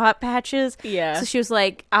icy hot patches? Yeah. So she was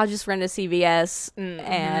like, I'll just run to CVS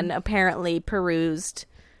and apparently perused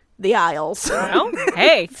the aisles. Well,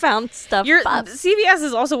 hey. Found stuff. CVS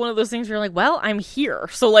is also one of those things where you're like, well, I'm here.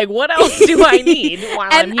 So, like, what else do I need while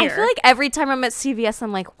I'm here? I feel like every time I'm at CVS,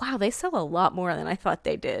 I'm like, wow, they sell a lot more than I thought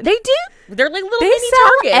they did. They do. They're like little mini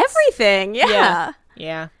Targets. Everything.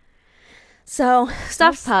 Yeah. So,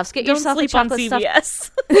 stuffed puffs. Get yourself a chocolate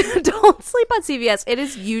CVS. Don't sleep on CVS. It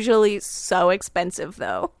is usually so expensive,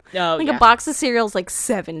 though. Oh, a box of cereal is like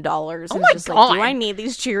 $7. Oh my God. Like, do I need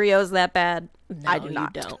these Cheerios that bad? No, I do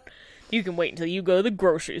not. You don't. You can wait until you go to the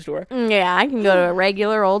grocery store. Yeah, I can go to a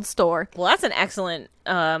regular old store. Well, that's an excellent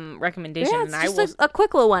recommendation. Yeah, it's just a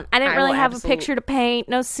quick little one. I didn't really have a picture to paint,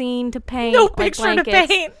 no scene to paint, no picture to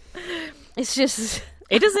paint. It's just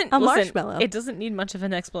it doesn't a marshmallow. It doesn't need much of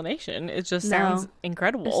an explanation. It just sounds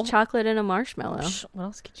incredible. It's chocolate in a marshmallow. What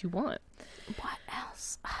else could you want? What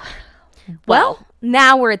else? Well,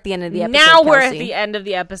 now we're at the end of the episode. At the end of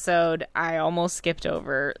the episode. I almost skipped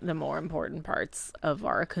over the more important parts of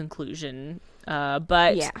our conclusion.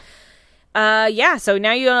 But yeah. So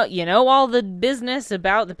now you know all the business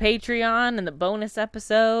about the Patreon and the bonus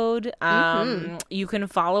episode. You can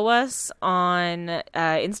follow us on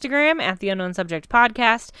Instagram at the Unknown Subject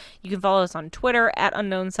Podcast. You can follow us on Twitter at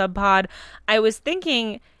Unknown Subpod. I was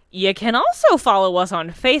thinking, you can also follow us on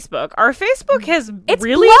Facebook. Our Facebook has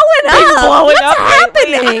really blowing up. What's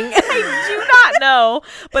happening? I do not know,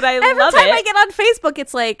 but I love it. Every time I get on Facebook,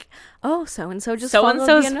 it's like, oh, so-and-so just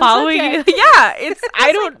so-and-so's following you. Yeah, it's,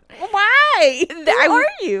 I don't, why? Who are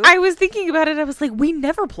you? I was thinking about it. I was like, we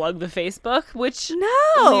never plug the Facebook, which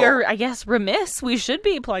we are, I guess, remiss. We should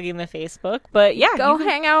be plugging the Facebook, but yeah. Go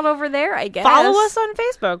hang out over there, I guess. Follow us on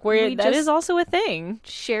Facebook, where that is also a thing.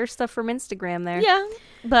 Share stuff from Instagram there. Yeah.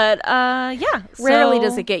 But, yeah. Rarely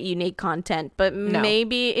does it get unique content, but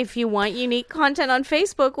maybe if you want unique content on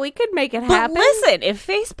Facebook, we could make it happen. But listen, if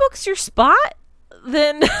Facebook's your spot,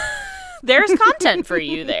 then there's content for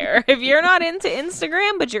you there. If you're not into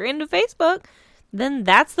Instagram, but you're into Facebook, then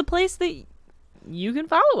that's the place that you can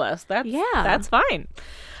follow us. That's fine.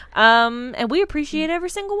 And we appreciate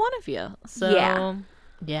every single one of you. So,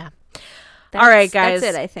 yeah. All right, guys.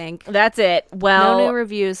 That's it, I think. That's it. Well, no new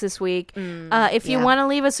reviews this week. If you want to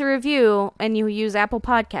leave us a review and you use Apple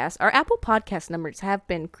Podcasts, our Apple Podcast numbers have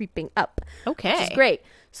been creeping up. Okay. Which is great.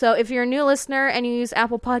 So if you're a new listener and you use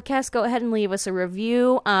Apple Podcasts, go ahead and leave us a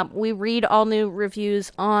review. We read all new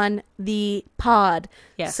reviews on the pod.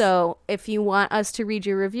 Yes. So if you want us to read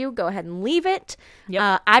your review, go ahead and leave it.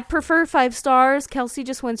 Yep. I prefer 5 stars. Kelsey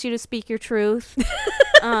just wants you to speak your truth.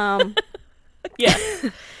 Yeah.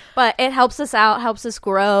 But it helps us out, helps us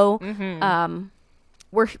grow. We do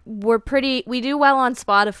well on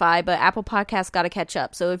Spotify, but Apple Podcasts got to catch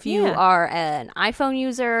up. So if you are an iPhone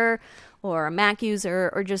user or a Mac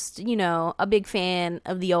user or just, a big fan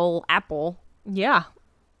of the old Apple,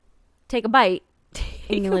 take a bite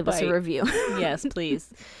and you leave us a review. Yes,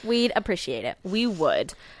 please. We'd appreciate it. We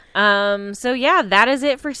would. So yeah, that is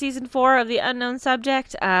it for season 4 of The Unknown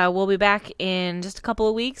Subject. We'll be back in just a couple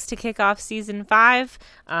of weeks to kick off season 5.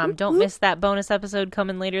 Don't miss that bonus episode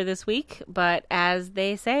coming later this week. But as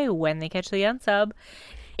they say, when they catch the unsub,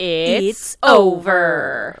 it's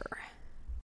over.